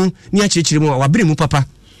amanyosemu ni akirikire mu wabere mu papa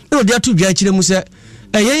na odi atu dwa akire mu se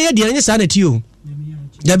ye de anye sa na ti o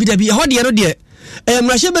dabi ho de no de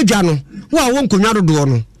mrahye badwa no wo nkonwa dodo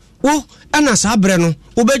no wo ana sa abre no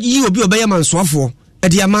obi obeye mansoafo e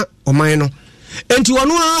de ama oman no enti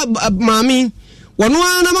wono maami wono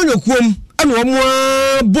na manyokuom ana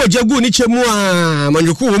wo bojagu ni chemu a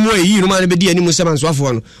manyoku wo mo yi no ma be di ani mu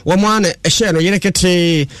semansoafo no wo mo ana ehye no yere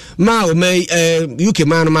kete ma o mai UK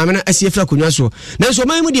ma no maami na asiefra konwa so na so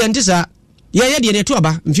man mu di antisa ya de ne to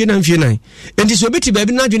aba mfie nan enti so beti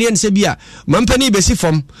baabi na adwene ne se bia mampani besi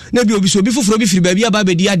fom na bi obi so bi foforo bi firi baabi aba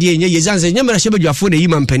be di ade enye yezanse nyamara hye badwafo na yi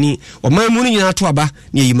mampani o man mu ni na to aba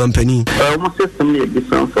na yi mampani mo system is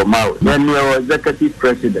different from our when you are executive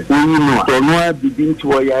president you know so no begin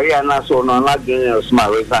to yare na so no na gain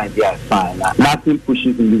smart resign there sign nothing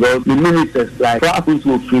pushes him because the ministers like happens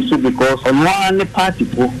to free so because on one party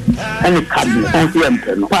and the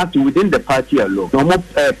cabinet party within the party alone no more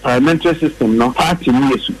parliamentary system no party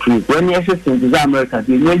ni supreme when your system is America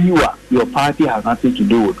then you are your party has nothing to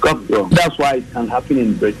do with government. That's why it can happen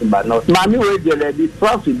in Britain but not Mami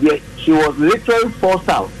Wejele she was literally forced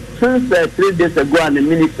out since 3 days ago and the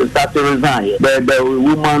minister started to resign the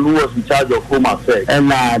woman who was in charge of home affairs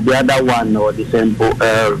and the other one or the same 2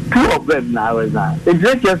 of them now resign.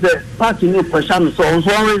 It's just a party new person so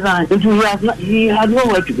resign and he had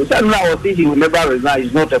nowhere to go. So now I was thinking he will never resign.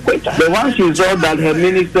 He's not a quitter. But once she saw that her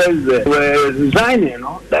ministers were resigning,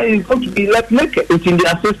 then he's going to be left naked. It's in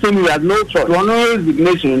their system. He had no choice. On her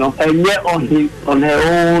resignation, and yet on her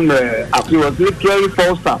own, she was literally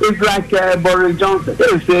forced out. It's like Boris Johnson.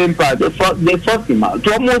 They're the same party. They forced him out.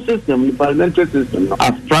 The almost system, the parliamentary system,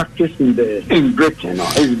 as practiced in Britain,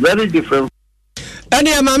 is very different. And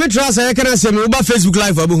yeah, Mammy Trust, I can say about Facebook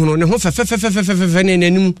Live. Abu Huno, no,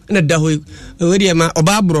 and da hoy,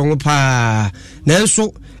 Obabro, pa,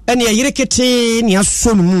 Nelso, and Yerekete,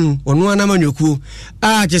 Yasun, or no Anamanyoku.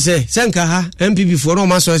 Just say, Sanka, MPP for no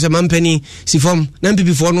master as a mampany, Sifom,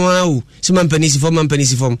 MPP for no, Simampany,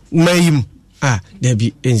 Sifom, Mayim.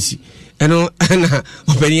 Debbie, NC. Eno ana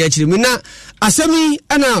openi achiri mina asemi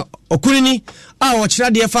ana okunini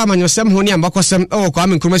ochira de fa amanyosem ho ni ambakosem kwa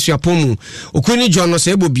amenkromasua pomu okunini John no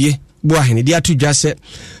se ebobie boahene de atudwa se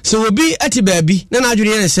obi ati baabi na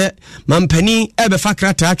adwene ne se mampani ebefa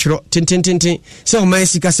krata atwero tentententen se o man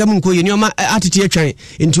sikasem nko ye ni o ma atete atwan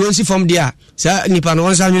enti onsi fom de a sa nipa no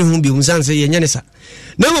onsa nwene hu bi unsanse ye nyane sa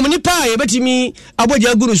na mo nipa ye betimi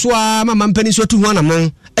aboja guru so a mampani so tu ho na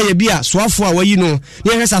mon eye bia soafo a wayi no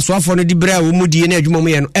ne hwesa soafo no di bra wo mudie na adwuma mu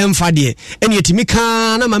ye no emfa de ene etimi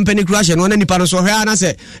ka na mampani krashe no na nipa no so hwa na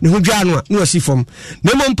se ne ho dwa no a no osifom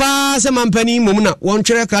na mompa se mampani mom na won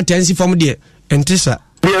twere krata from there and Tessa.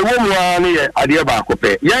 The woman idea back up.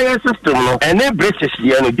 Yeah, system no. And then British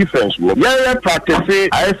no difference. Yeah, practice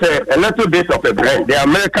I say a little bit of a blend. The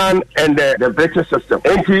American and the British system.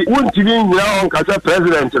 And he won't even now as a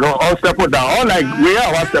president, all step down. All like we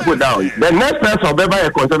are one step down. The next person will be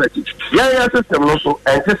a conservative. Yeah, system also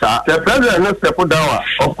and Tessa. The president no step down.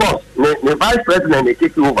 Of course, the vice president they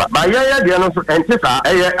kick over. But yeah, the also and Tessa.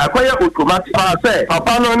 Acquire automatic. I say,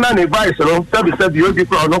 Papa no na the vice no. Said you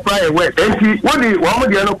people no fly away. And he what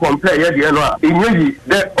the no compare the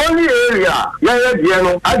only area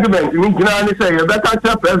argument in say you better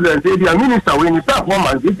tell president the minister when you start 4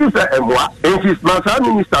 months it is a moi and his master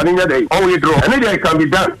minister in the only draw and it can be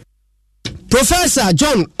done. Professor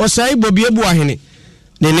John Osagyefo Amoatia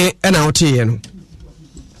nene na otie no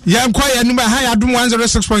ya nkwaya number high adum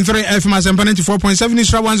 106.3 FM asempa 94.7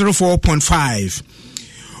 Isra 104.5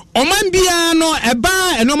 Oman bia no eba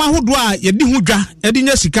enoma hodo a yedi hodwa edi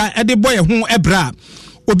nya sika edi boy ho ebra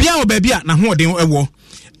obi a obabi a na ho den ewo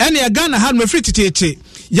ene ya Ghana ha no free tete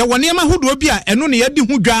ya wone ma hodo obi a eno ne yedi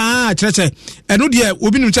hodwa a kyerece eno de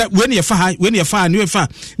obi nim che we ne ye fa ha we ne ye fa ne we fa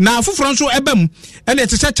na foforo nso ebam ene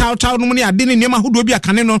tete taw no ne ade ne ma hodo obi a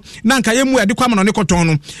kane no na nka ye mu ade kwam no ne koton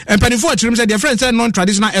no empanifo akyerem se de friend say non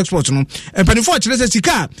traditional export no empanifo akyerem se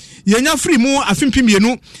sika ye nya free mu afimpi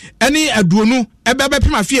mienu ene aduonu ebebe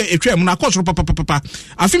pima afie etwa mu na akosoro papa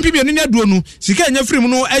afin pibia ni aduo nu sika enya free mu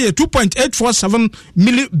no 2.847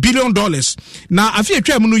 billion dollars na afie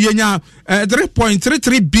etwa mu no yenya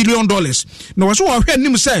 $3.33 billion na waso wa hwe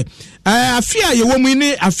nim say afia ye wo mu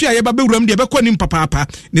ni afia ye ba bewuram de ebekọ nim papa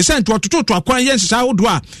ne say ntototo akwan ye nsesa hodo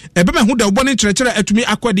a ebema hu da ubone kyerɛkyerɛ atumi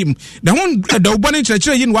akwadim na hu da ubone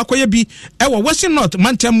kyerɛkyerɛ yi no akoye bi ewo Western North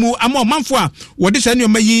mantamu ama manfo a wode sɛ ne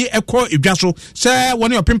omayi ekɔ edwa so sɛ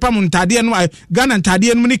wone opempam ntade no Ghana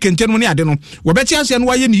ntade no ni kente no ni ade no wobɛti ase no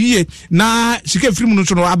waye ne yiye na sika firi mu no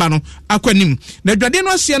so no aba no akwanim na dwade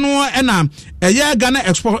no ase no na eye Ghana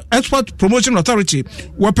Export Promotion Authority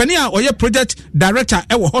wopani a oye project director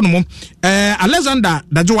ewo hono Alexander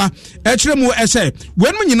Dajoa kyerɛ mu ɛsɛ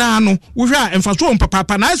wen mu nyina no wo hwɛ a emfaso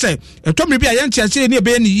papa na ɛsɛ etomre bi a yɛnti ase ne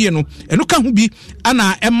ebe ne yiye no eno ka ho bi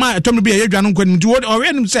ana ɛma etomre bi a yɛdwa no nkwanim di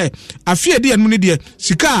ɔwɛ nim sɛ afie de enu ne de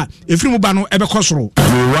sika efiri mu ba no ɛbɛkɔ soro.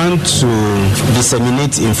 We want to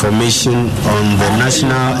disseminate information on the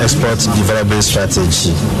National Export Development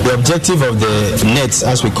Strategy. The objective of the NET,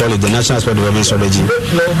 as we call it, the National Export Development Strategy,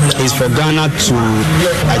 is for Ghana to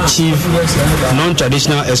achieve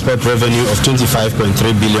non-traditional export revenue of $25.3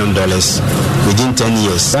 billion within 10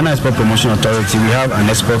 years. Ghana Export Promotion Authority, we have an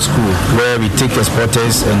export school where we take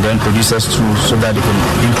exporters and then producers through so that they can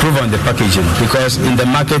improve on the packaging, because in the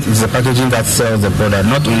market it's the packaging that sells the product,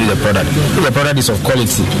 not only the product. If the product is of quality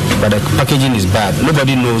but the packaging is bad,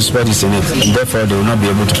 nobody knows what is in it, and therefore they will not be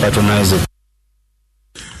able to patronize it.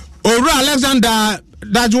 Ora Alexander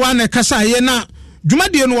Dajuane kasa ye na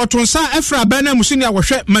dwumadie no wotonsa efra bana musini a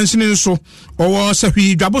wohwe mansini nso owo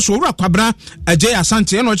sahwi dwabo so owura kwabra agye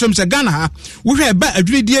asante no chem se Ghana ha wohwe ba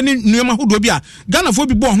adwumadie ne nuema hodo bi a Ghana fo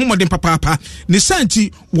bi bo homodin papa ne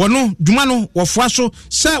santi wono dwuma no wofua so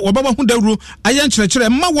se wobaba ho dawuro aye nkyerɛkyerɛ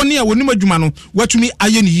ma woni a wonim adwuma no watumi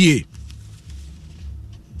aye ne yie.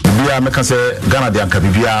 Bibia meka se Ghana de anka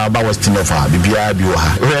bibia ba Western of bibia bi wo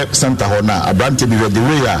ha we center ho na abrante bi the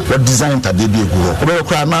way what design ta de bi egu ho we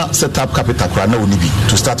kra na set up capital kra na oni bi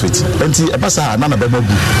to start with enti e basa na be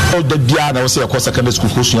magu o da bia na wo se ekọ secondary school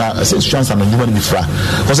ko sua se chance na nyuma ni bifra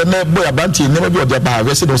ko se na boy abrante ne bi o de ba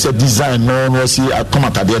we se do se design no si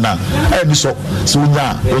akomata de na e bi so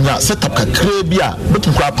onya set up ka kra bia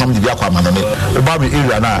betum kra pam de bia kwa manone o ba bi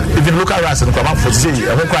area na even local rights no kwa ma for say e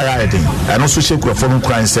ho kwa ya edin e no so shake kra for no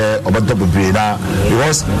kra obodo bebe na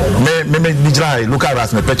because me nigrai local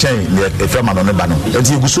ras me pechen e firma no ne ba no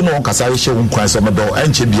enti egusu no kasa ye hye nkwan se obodo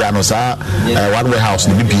enche bia no sa one warehouse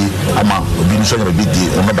ne bibi ama obi no so na bi di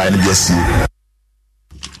o no ba ne bi asi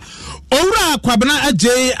owura kwabena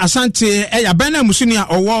agye asante ya bana musuni a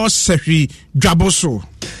owo sahwi dwabo so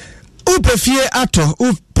upefie ato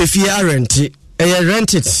upefie arenti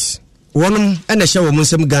rent it wonum ena hye wo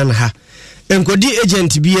munsem Ghana ha enkodi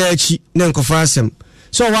agent bia achi na enkofa asem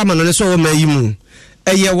so wa ma no so wo mayi mu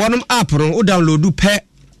eye wonum app no o download pe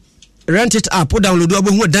rent it app o download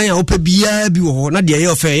abohu dan a opa bia bi wo na de ye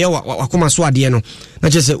ofe ye wakoma so ade no na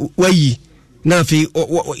chese wayi na fi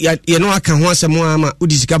ye no aka ho asem ama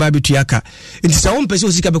odi sika ba betu aka nti sa wo mpese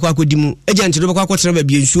o sika be kwa akodi mu agent do be kwa akotena ba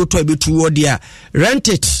bia nsuo to betu odi a rent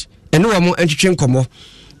it eno wo mo entwetwe nkomo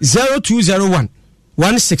 0201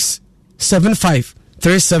 167537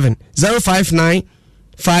 059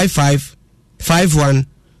 55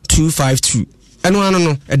 51252 eno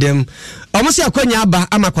no edem omosi akwanya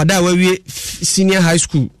aba amakwada wawie senior high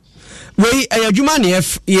school we ayadwuma ne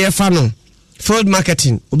ye fa no field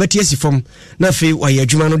marketing obeti esi form na fe wa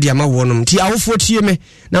ayadwuma no dia ma wonom ti awofo tie me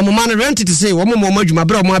na mo man rent to say wo mo adwuma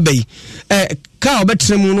bra mo abai ka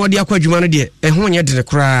obetre mu no dia kwa adwuma no de ho nye de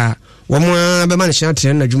kra wo mo be man hia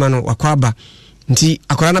tre na adwuma no wakwa aba nti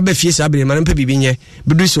akwara na ba fie sa abere man mpa bibi nye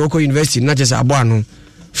bidu so ko university na jesa abo ano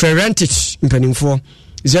for rent it mpanimfo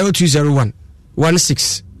 0201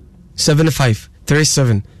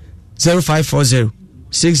 167537 0540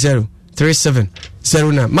 6037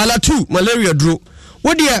 09 malatu malaria dro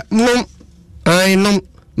wodia nom ai nom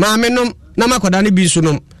maame nom na makwada ne bi so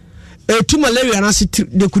nom etu malaria na se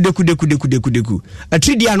deku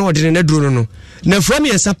atridia na odene na dro no na from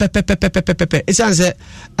yensa pepepepepepe esanse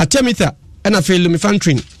atemitha na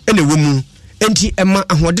felumifantrin ene womu enti ema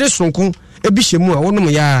ahodere sonko ebi hyemu a wonom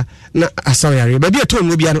ya na asaware ba bi eto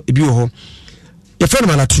no bia no ebi wo ho ye fe no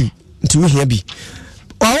malatu nti wo hia bi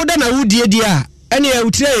awoda na wudie die a ene ya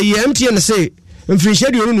utire ye MTN se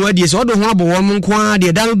mfrinhye de onu adie se odo ho abo wo nko a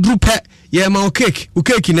de dan drupe ye ma o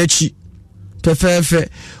cake na chi tefefe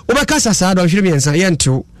obekasa sa do hwere biensa ye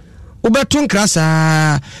ntew obeto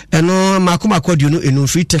nkrasa eno makomakodio no enu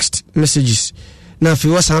free text messages na fi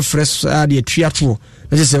wasan fresh de tuato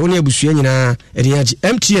na se oni abusua nyina eriaji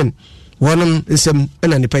MTN wonum nsem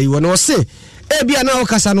na nipa yi wono se bia na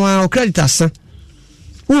okasa no a creditors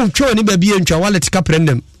Twa ni baby ntwa wallet ka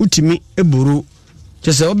prendem utimi eburu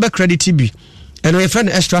just say credit bi and we friend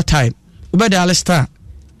extra time we dial star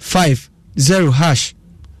 50 hash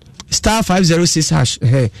star 506 hash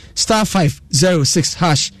star 506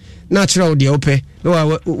 hash natural de ope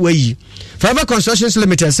no we Forever Constructions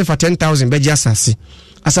Limited say for 10,000 beji asase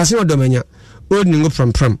no domanya old ningo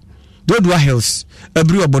prom Dodua Hills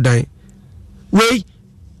abru obodan we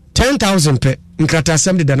 10,000 pe nkrata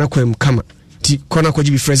assembly dana kwam kama ti kona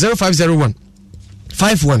kwaji bi 0501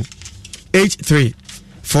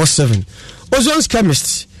 518347 Ozon's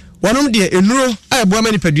Chemist wonom de enuro ayebo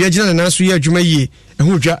mani padua gina na so ye adwuma yie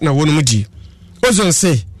ehu dwa na wonom di Ozon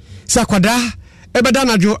say sakwada ebeda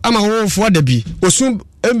najo ama wofo da bi osum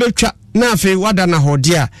embetwa na afi wada na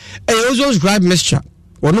hode a Ozon's Gripe Mixture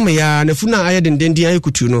wonom ya na funa aye dendendi aye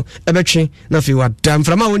kutu no ebetwe na afi wada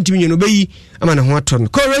mframa wontimi nyeno beyi ama na ho aton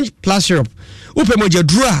Corange Plus Syrup upe moja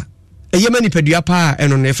dura eyema ni padua pa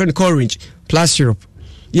eno na friend Corange Plus Syrup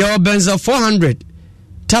your benzo 400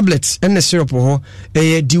 tablets and the syrup ho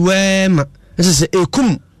diwema ese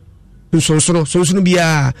ekum nsonsono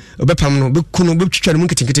bia obepam no bekuno betwitwa no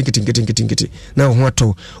nketenkete na ho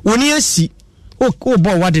ato woni asi o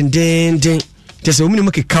bo wadenden tese omini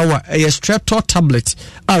mukekawa streptor tablet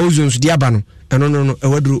ozons diaba no no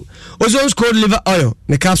ewaduru ozons cold liver oil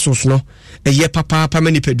ne capsules no papa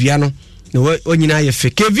mani padua no no onyina ye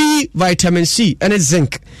KV vitamin C and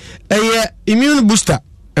zinc immune booster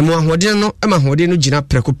emo ahode no ema ahode no gina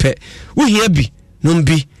prekope wo hia bi no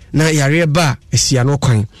bi na yare ba esia no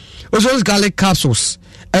kwan ozons garlic capsules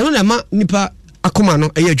eno na ma nipa akoma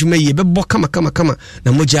no adwuma yie bebo kama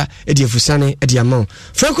na moja edi efusane edi amount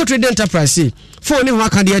Franco Trade Enterprise phone ni ho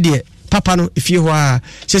aka de papa no efie ho a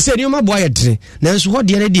se ni ma boa ye dene na nso ho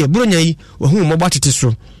de ne de bronya yi wo hu mo batete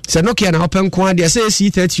so se Nokia na open kwa de se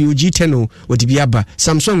C30 G10 odi biaba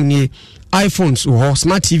Samsung ni iPhones or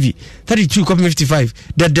smart TV 32.55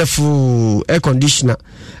 the full air conditioner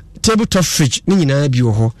tabletop fridge ni nyina bi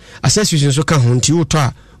wo ho accessories nso ka ho nti wo to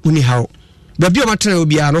a uni how baby o matena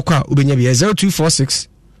obi a no kwa obenya bi 0246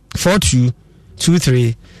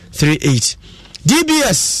 422338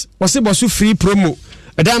 DBS wase bosu free promo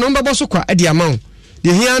eda no mba bosu kwa edi amount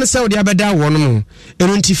de hia ne se wo de abeda wo no mo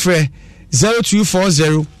enu nti frɛ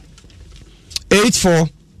 0240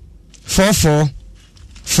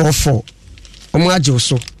 844444 omo agye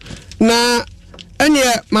so na ene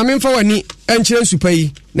mame mfa wani enkyere nsupa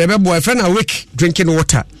yi na bebo e na week drinking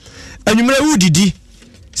water anwumre wudidi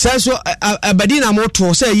sai so abadi na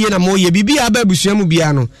moto sai ye na moye bibi ababusua mu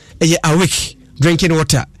bia no eye awake drinking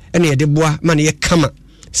water ene ye de boa ma ne ye kama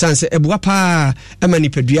sanse eboa pa amani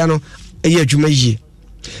padua no eye adwuma yie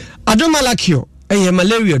adomalakio eye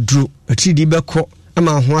malaria duro atidi beko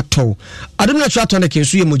ama ho atɔ adom na twa tɔ na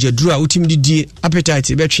kensu ye mojaduru a utim didie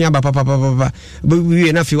appetite betwe aba papa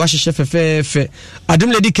wie na fi wahyehyɛ fefefe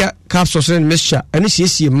adom ledika capsules and mixture ene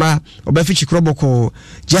siesie ma obafi chikroboko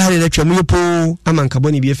jahare na twa mu yepo ama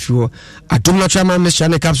nkaboni bi afiwo adom na twa ma mixture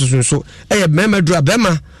na capsules nso eye mema dura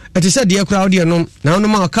bema ete se de kura ode no na ono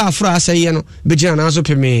ma ka afra aseye no begina na so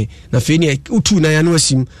peme na fe ni utu na ya no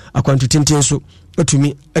asim akwantu tenten so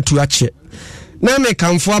atumi atu ache na me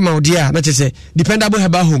kamfo amaudia na chese dependable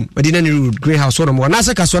herbal home medina ni road greenhouse one mo na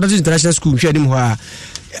se Kasiebo international school hwe anim ho a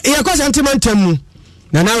ya kwa sentimental mu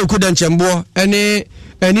na na okoda nchembo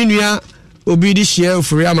ene nua obi di share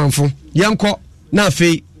ofori amanfo yenko na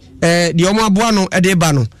afei de omo aboa no ede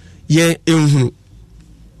ba no ye enhunu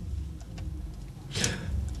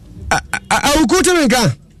awukutu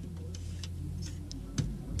menka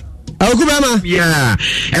awukubama yeah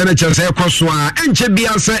ene chese kwoswa enche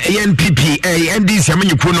biasa NPP NDC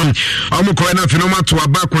amanyupo no omukọ na fenoma to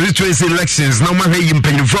aba constituency elections na ma hwe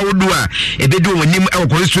mpanyifo wodo a ebedu wonim e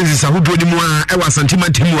constituency sahodo ni mu a e wasantima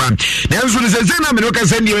timu a na enso ne sese na me no ka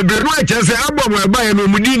sende e beru a chese abo mo aba ye no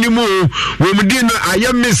mudi ni mu wo mudi no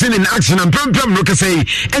ayam missing in action and pem no ka sei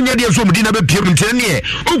enya de so mudi na be piem ntene e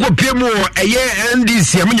ukọ piem eye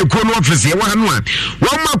NDC amanyuko no office ye wa hanu a wo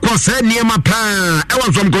makọ niema pa e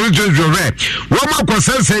wa som constituency wama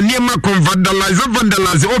konsense niema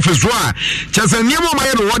vandalize office wa chasa niema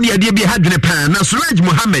maye no wodi ade bi hadwene pa na Suraj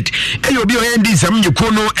Mohammed eyo bi o ndi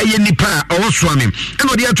samnyuko no eye nipa owoswame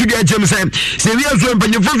eno de atudi agem se wi azo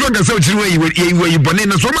mpanyefo so gasa ochiri we bone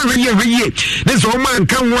na so ma hwe ne so ma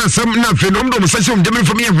nka ho asam na fe no mdo sase mdem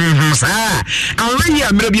fo me saa awanya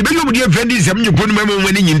amra bi be yo mdi afendi samnyuko no mama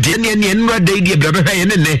wani nyinte ne nwa dai di bra be hwe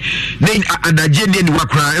ne adaje ne ni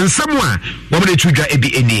wakra nsamwa wo mde tudwa ebi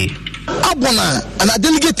eni abona ana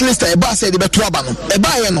delegate list e ba say de beto aba no e ba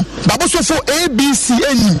ye no babo so for ABC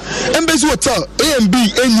enim embassy hotel A&B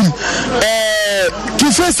enim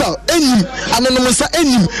Kifesa enim anonymous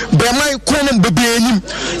enim Bremai Konom Bebe enim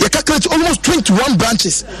you calculate almost 21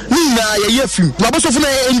 branches Nina ye film na boso funa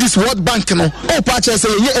in this World Bank no all patches say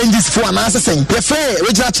ye in this for an answer saying the fair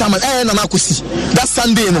regional chairman na nakosi that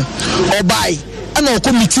Sunday no or by and our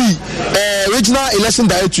committee regional election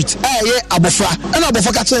directorate abofra and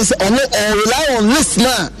abofra ka say on rely on list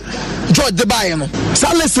na George the buy no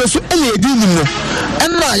so list so any edin no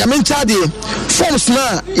and na ya men charge forms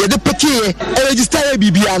na ye de peke register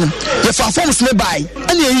bibia no ye fa forms na buy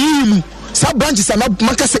and ye yi sa branches na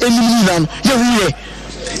maka say enim na ye huye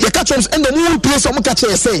ye catch us and the more place o maka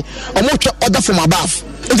say o mo order from above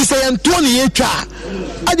it is say Antonio ye twa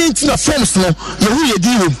I didn't know forms no ye huye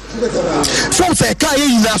di forms e ka ye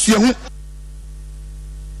yina so ye hu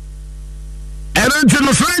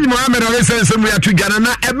Erantino Fred Mohammed Alisa some we are to Ghana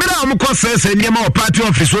na ebra am ko say niam o party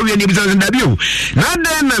office we ni business ndabio na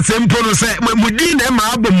den na sempo no say mudi na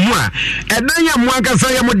ma abom mu a edan ya mu aka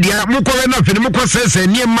say ya mu dia mu ko na fe mu ko say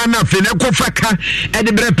niam na fe na ko faka e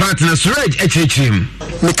de bre partner Suraj echechim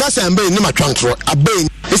me ka say mbe ni ma twantro aben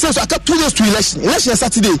it says I got 2 days to election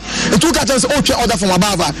Saturday and two catches order from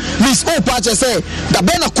above means all parties say that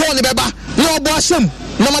ben a call ni beba no bo asem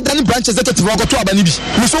na madani branch executive go to abani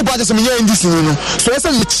bi me so parties me in this no so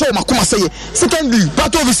say me show makoma say secondly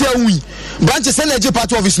party office we branch energy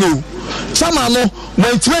party office no chairman no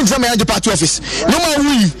when train exam energy party office no ma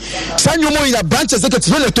we san you mo in branch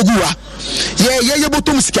executive no toguwa ye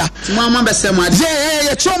botom sika mama be say ma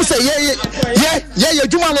ye chom say ye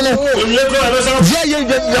juma no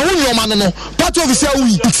no party office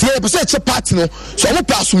we say che party no so mo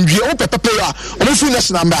pass ndwe o pepe ya o fi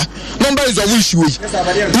national number is a wish we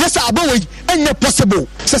yes abo we any possible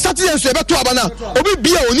say Saturday so e beto abana obi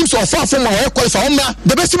bia onim so fa ma o qualify on na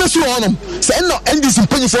the best me on say no NDC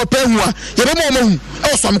mpany for pay hu a ye be mo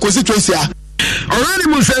o so am constituency a already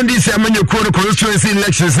Musendi Samanyo Koro constituency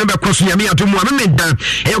elections never cost me to Mohammed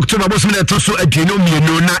October was me to so adino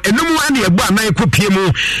na enum ane egba na ekopie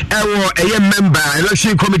mu ewo eye member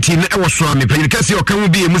election committee na ewo so me pe kasi o kan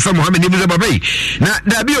bi Musa Mohammed Musa Babai na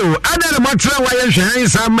dabio ada na matra wa ye hwan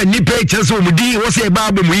sa ma ni pe chese o mudi wo se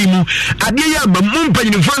ba ba mu yimu ade ya ba mu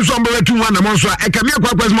mpanyin fo so mba wetu na mo so ekame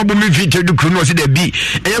akwa mo bo me fit du kru no se da bi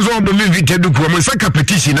eye so bo me fit du kru mo saka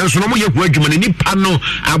petition na so no mo ye ku adwuma ni pa no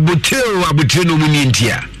aboteo no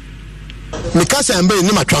munintia Mikasa mbe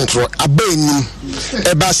ni matwantro abeni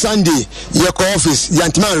eba Sunday ye ko office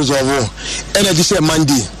yantima resolve energy say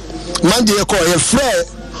Monday ye ko ye free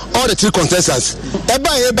all the 3 contestants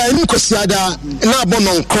eba ni kwasiada na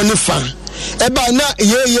abonon kronifa eba na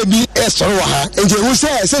ye bi esoro wa ha nje hu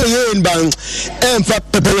say ye nban emfa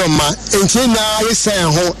peperoma nje na ye say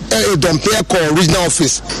ho e dompe ko regional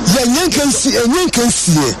office ye nyenkan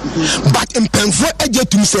sie but empemfo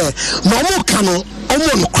ajetum say no mo kano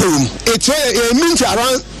omo krom eche minti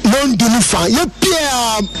around non do fa ye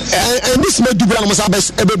pia and this me dubra mo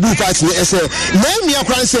sabes ebebu party e say na mi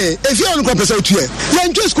akran say if you on compensate otu ye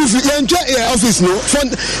nje school fee nje office no for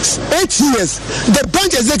 8 years the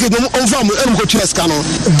branch executive on farm em go chess canon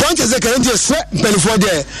branch executive nje se benefo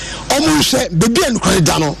there omo hwe bebi en kwari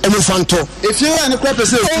da no omo fanto if you on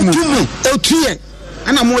compensate otu ye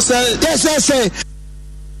ana mo say yes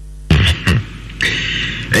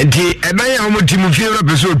enti ebanya omo timu fiera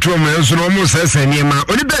peso to mo so no mo sese niema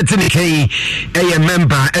oni bet ne kai eye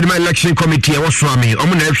member edema election committee e wo so ame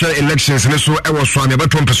omo na ehwe elections ne so e wo so ame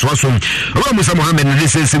beto mpeso so omo Musa Mohammed ne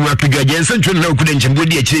sese mu atugya jense ntwe na okude nchembo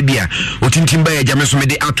di akire bia otintim ba ya jame so me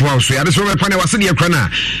de atwa so ya de so me pane wase de kwana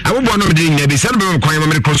abobo no de nya be se no kwan ma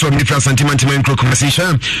me console me fa sentiment me nkro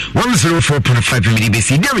conversation 104.5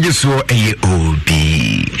 mmdbc dia me so eye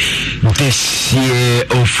obi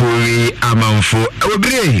Kasiebo Ofori Amanfo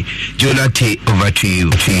obire Jonathan over to you.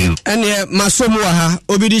 Ene masomu ha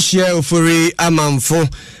obidi share Ofori Amanfo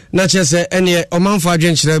na chese ene omanfo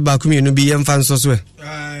adwenkyere ba kumienu bi yemfa nso so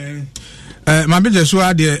ma beje so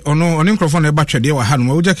ade ono microphone e ba twede wa ha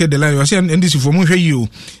no wo jake de line yo se NDC fo mu hwe yi o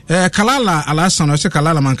Kalala Alasan o se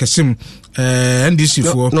Kalala mankesim NDC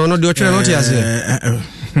fo no de o twere no ti ase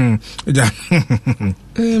ja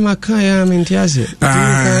makaya mintiase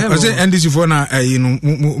ose NDC for na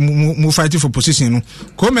mu fight for position no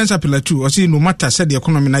comments appeal to ose no matter said the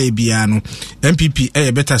economy na e bia no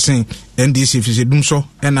MPP better say NDC fi se dum so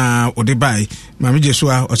na ode bai ma meje so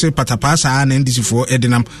a ose patapa sa na NDC for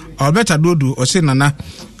edinam o better dodu ose nana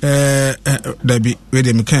dabi we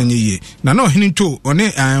de mekan ye na no hini to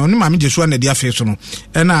one ma meje so na dia face no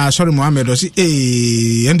na sorry Mohammed ose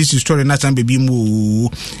NDC story na tan bebi mu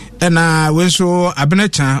na wenso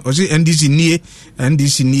abenecha ose NDC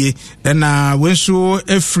nie na wenso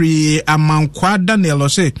every amankwada Daniel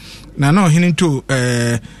ose na no hini to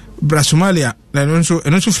Bra Somalia ɛno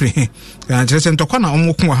nso free kyerɛ ntɔkwa na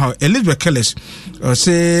ɔmo ko ha Elizabeth Kellis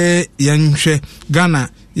ɔsɛ yɛnhwɛ Ghana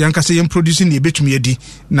yankasa yɛn produce ne yɛbɛtumi adi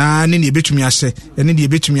na ne yɛbɛtumi asɛ ɛne ne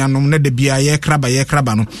yɛbɛtumi anom na da bia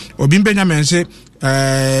yɛkraba no obi Benjamin sɛ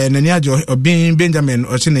nani agye Obin Benjamin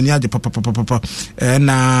ɔsɛ nani agye papa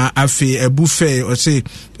na afi ebu fe ɔsɛ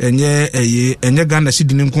enye Ghana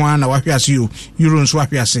sidi ne nko na wahwe ase yo euro nso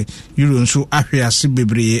ahwe ase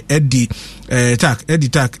bebree edi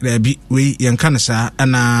tak bi we yenka ne saa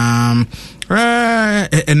na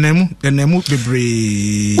enemu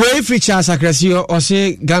bebree we free Charles Akrasio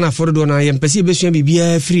ɔsɛ Ghana for do na yempɛsi besua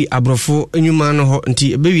bibia free abrofo enwuma no ho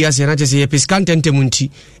nti bewi ase na kyese yepiskantente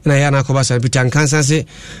munti na ya na akoba sa Peter Kansa se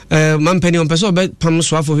mampani on pɛsɛ ɔbɛ pam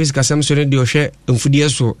so afo his kasam so ne de ɔhwɛ mfudie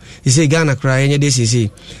so ise Ghana kra yenye de sese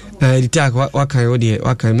the tag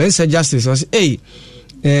wakan mensa justice ɔsɛ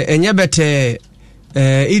enye bete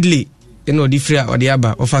idli eno di free odi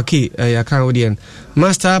aba ofake yakan odien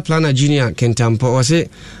master planner junior Kentampo ɔsɛ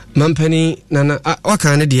mampani nana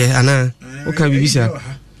wakan ne de ana wakan bibisa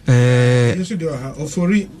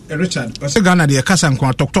Ofori Richard ɔsɛ Ghana de kasa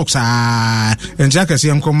nko tok saa enja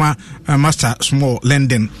kase nkoma master small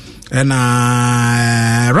lending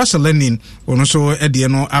na Russell Lenin ono so edie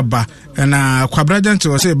no aba na Kwabra Gente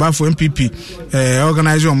ɔsɛ ba for MPP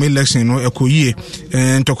organize on election no ekoyie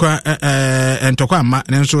ntokwa ama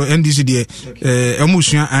nso NDC de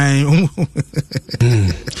emusua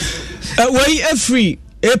wai free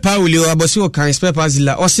Pauli abosi o kan spare parts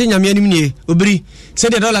la o se nyame anim nie obiri se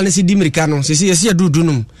de dollar ne se di America no se ye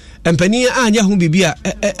dudunum empani anya ho bibia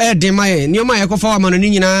de maye ne ma ye kofa wa mano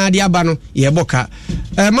ni nyina de aba no ye boka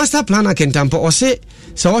master planner Kentampo o se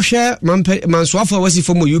wo hwe mansoafo wasi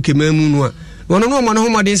fo mo UK mamu no a wono no mo no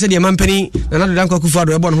homode se de mampani na do danko kufa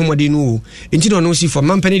do e bon homode no enti no no si fo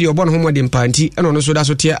mampani de obon homode mpanti e no so da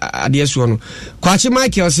so te ade so no kwachi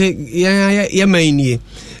Michael se ye manie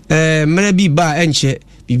mera bi ba enche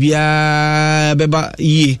bibia beba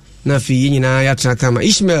yi na fi nyina ya tena kama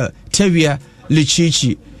Ishmael Tewia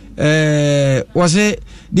Lechichi wase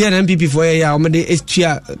dia na MPP for ya omede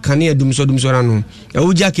etua kane dumso na no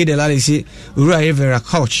uja ke de la se ura Evera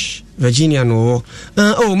coach Virginia no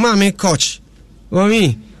mama coach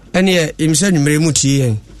mami ene imse nwumre muti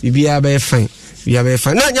yen bibia be fine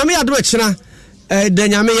na nyame ya do akira de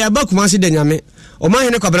nyame ya ba kuma se de nyame o ma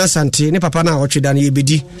hene Kwabena Sante ne papa na otweda na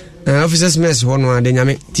yebedi officers mess ho no de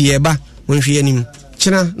nyame ti yeba wonhwe anim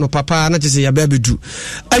kina no papa na tese ya ba bedu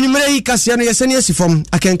anwumre yi kase no yesani asifom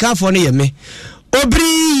akenkafo no yeme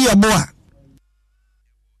obri yaboa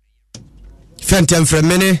fentem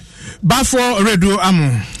fremene bafo radio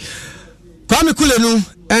amu Kwame Kulenu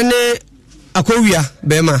ene akowia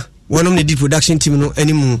bema wonom ne di production team no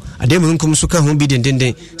animu ademu nkom so ka ho bi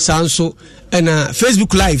dendenden sanso na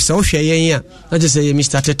Facebook live sa wo hwe yen ya na je say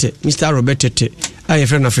Mr Tete Mr Robert Tete aye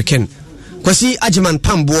friend African kwasi Ajiman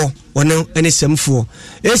Pambo wono ene semfo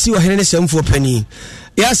esi wo hene ne semfo pani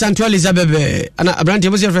ya Santo Elizabeth ana abrante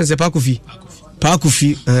mo se friends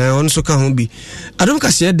Pakufi wono so ka ho bi adom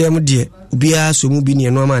kase dem de obia so mu bi ne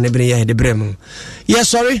no ma ne bere ya hede brem ya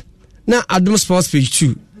sorry na Adom Sports page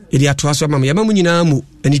 2 edi atoaso mama ya mamu nyina mu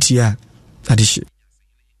anitia adishi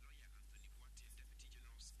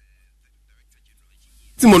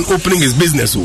Simon opening his business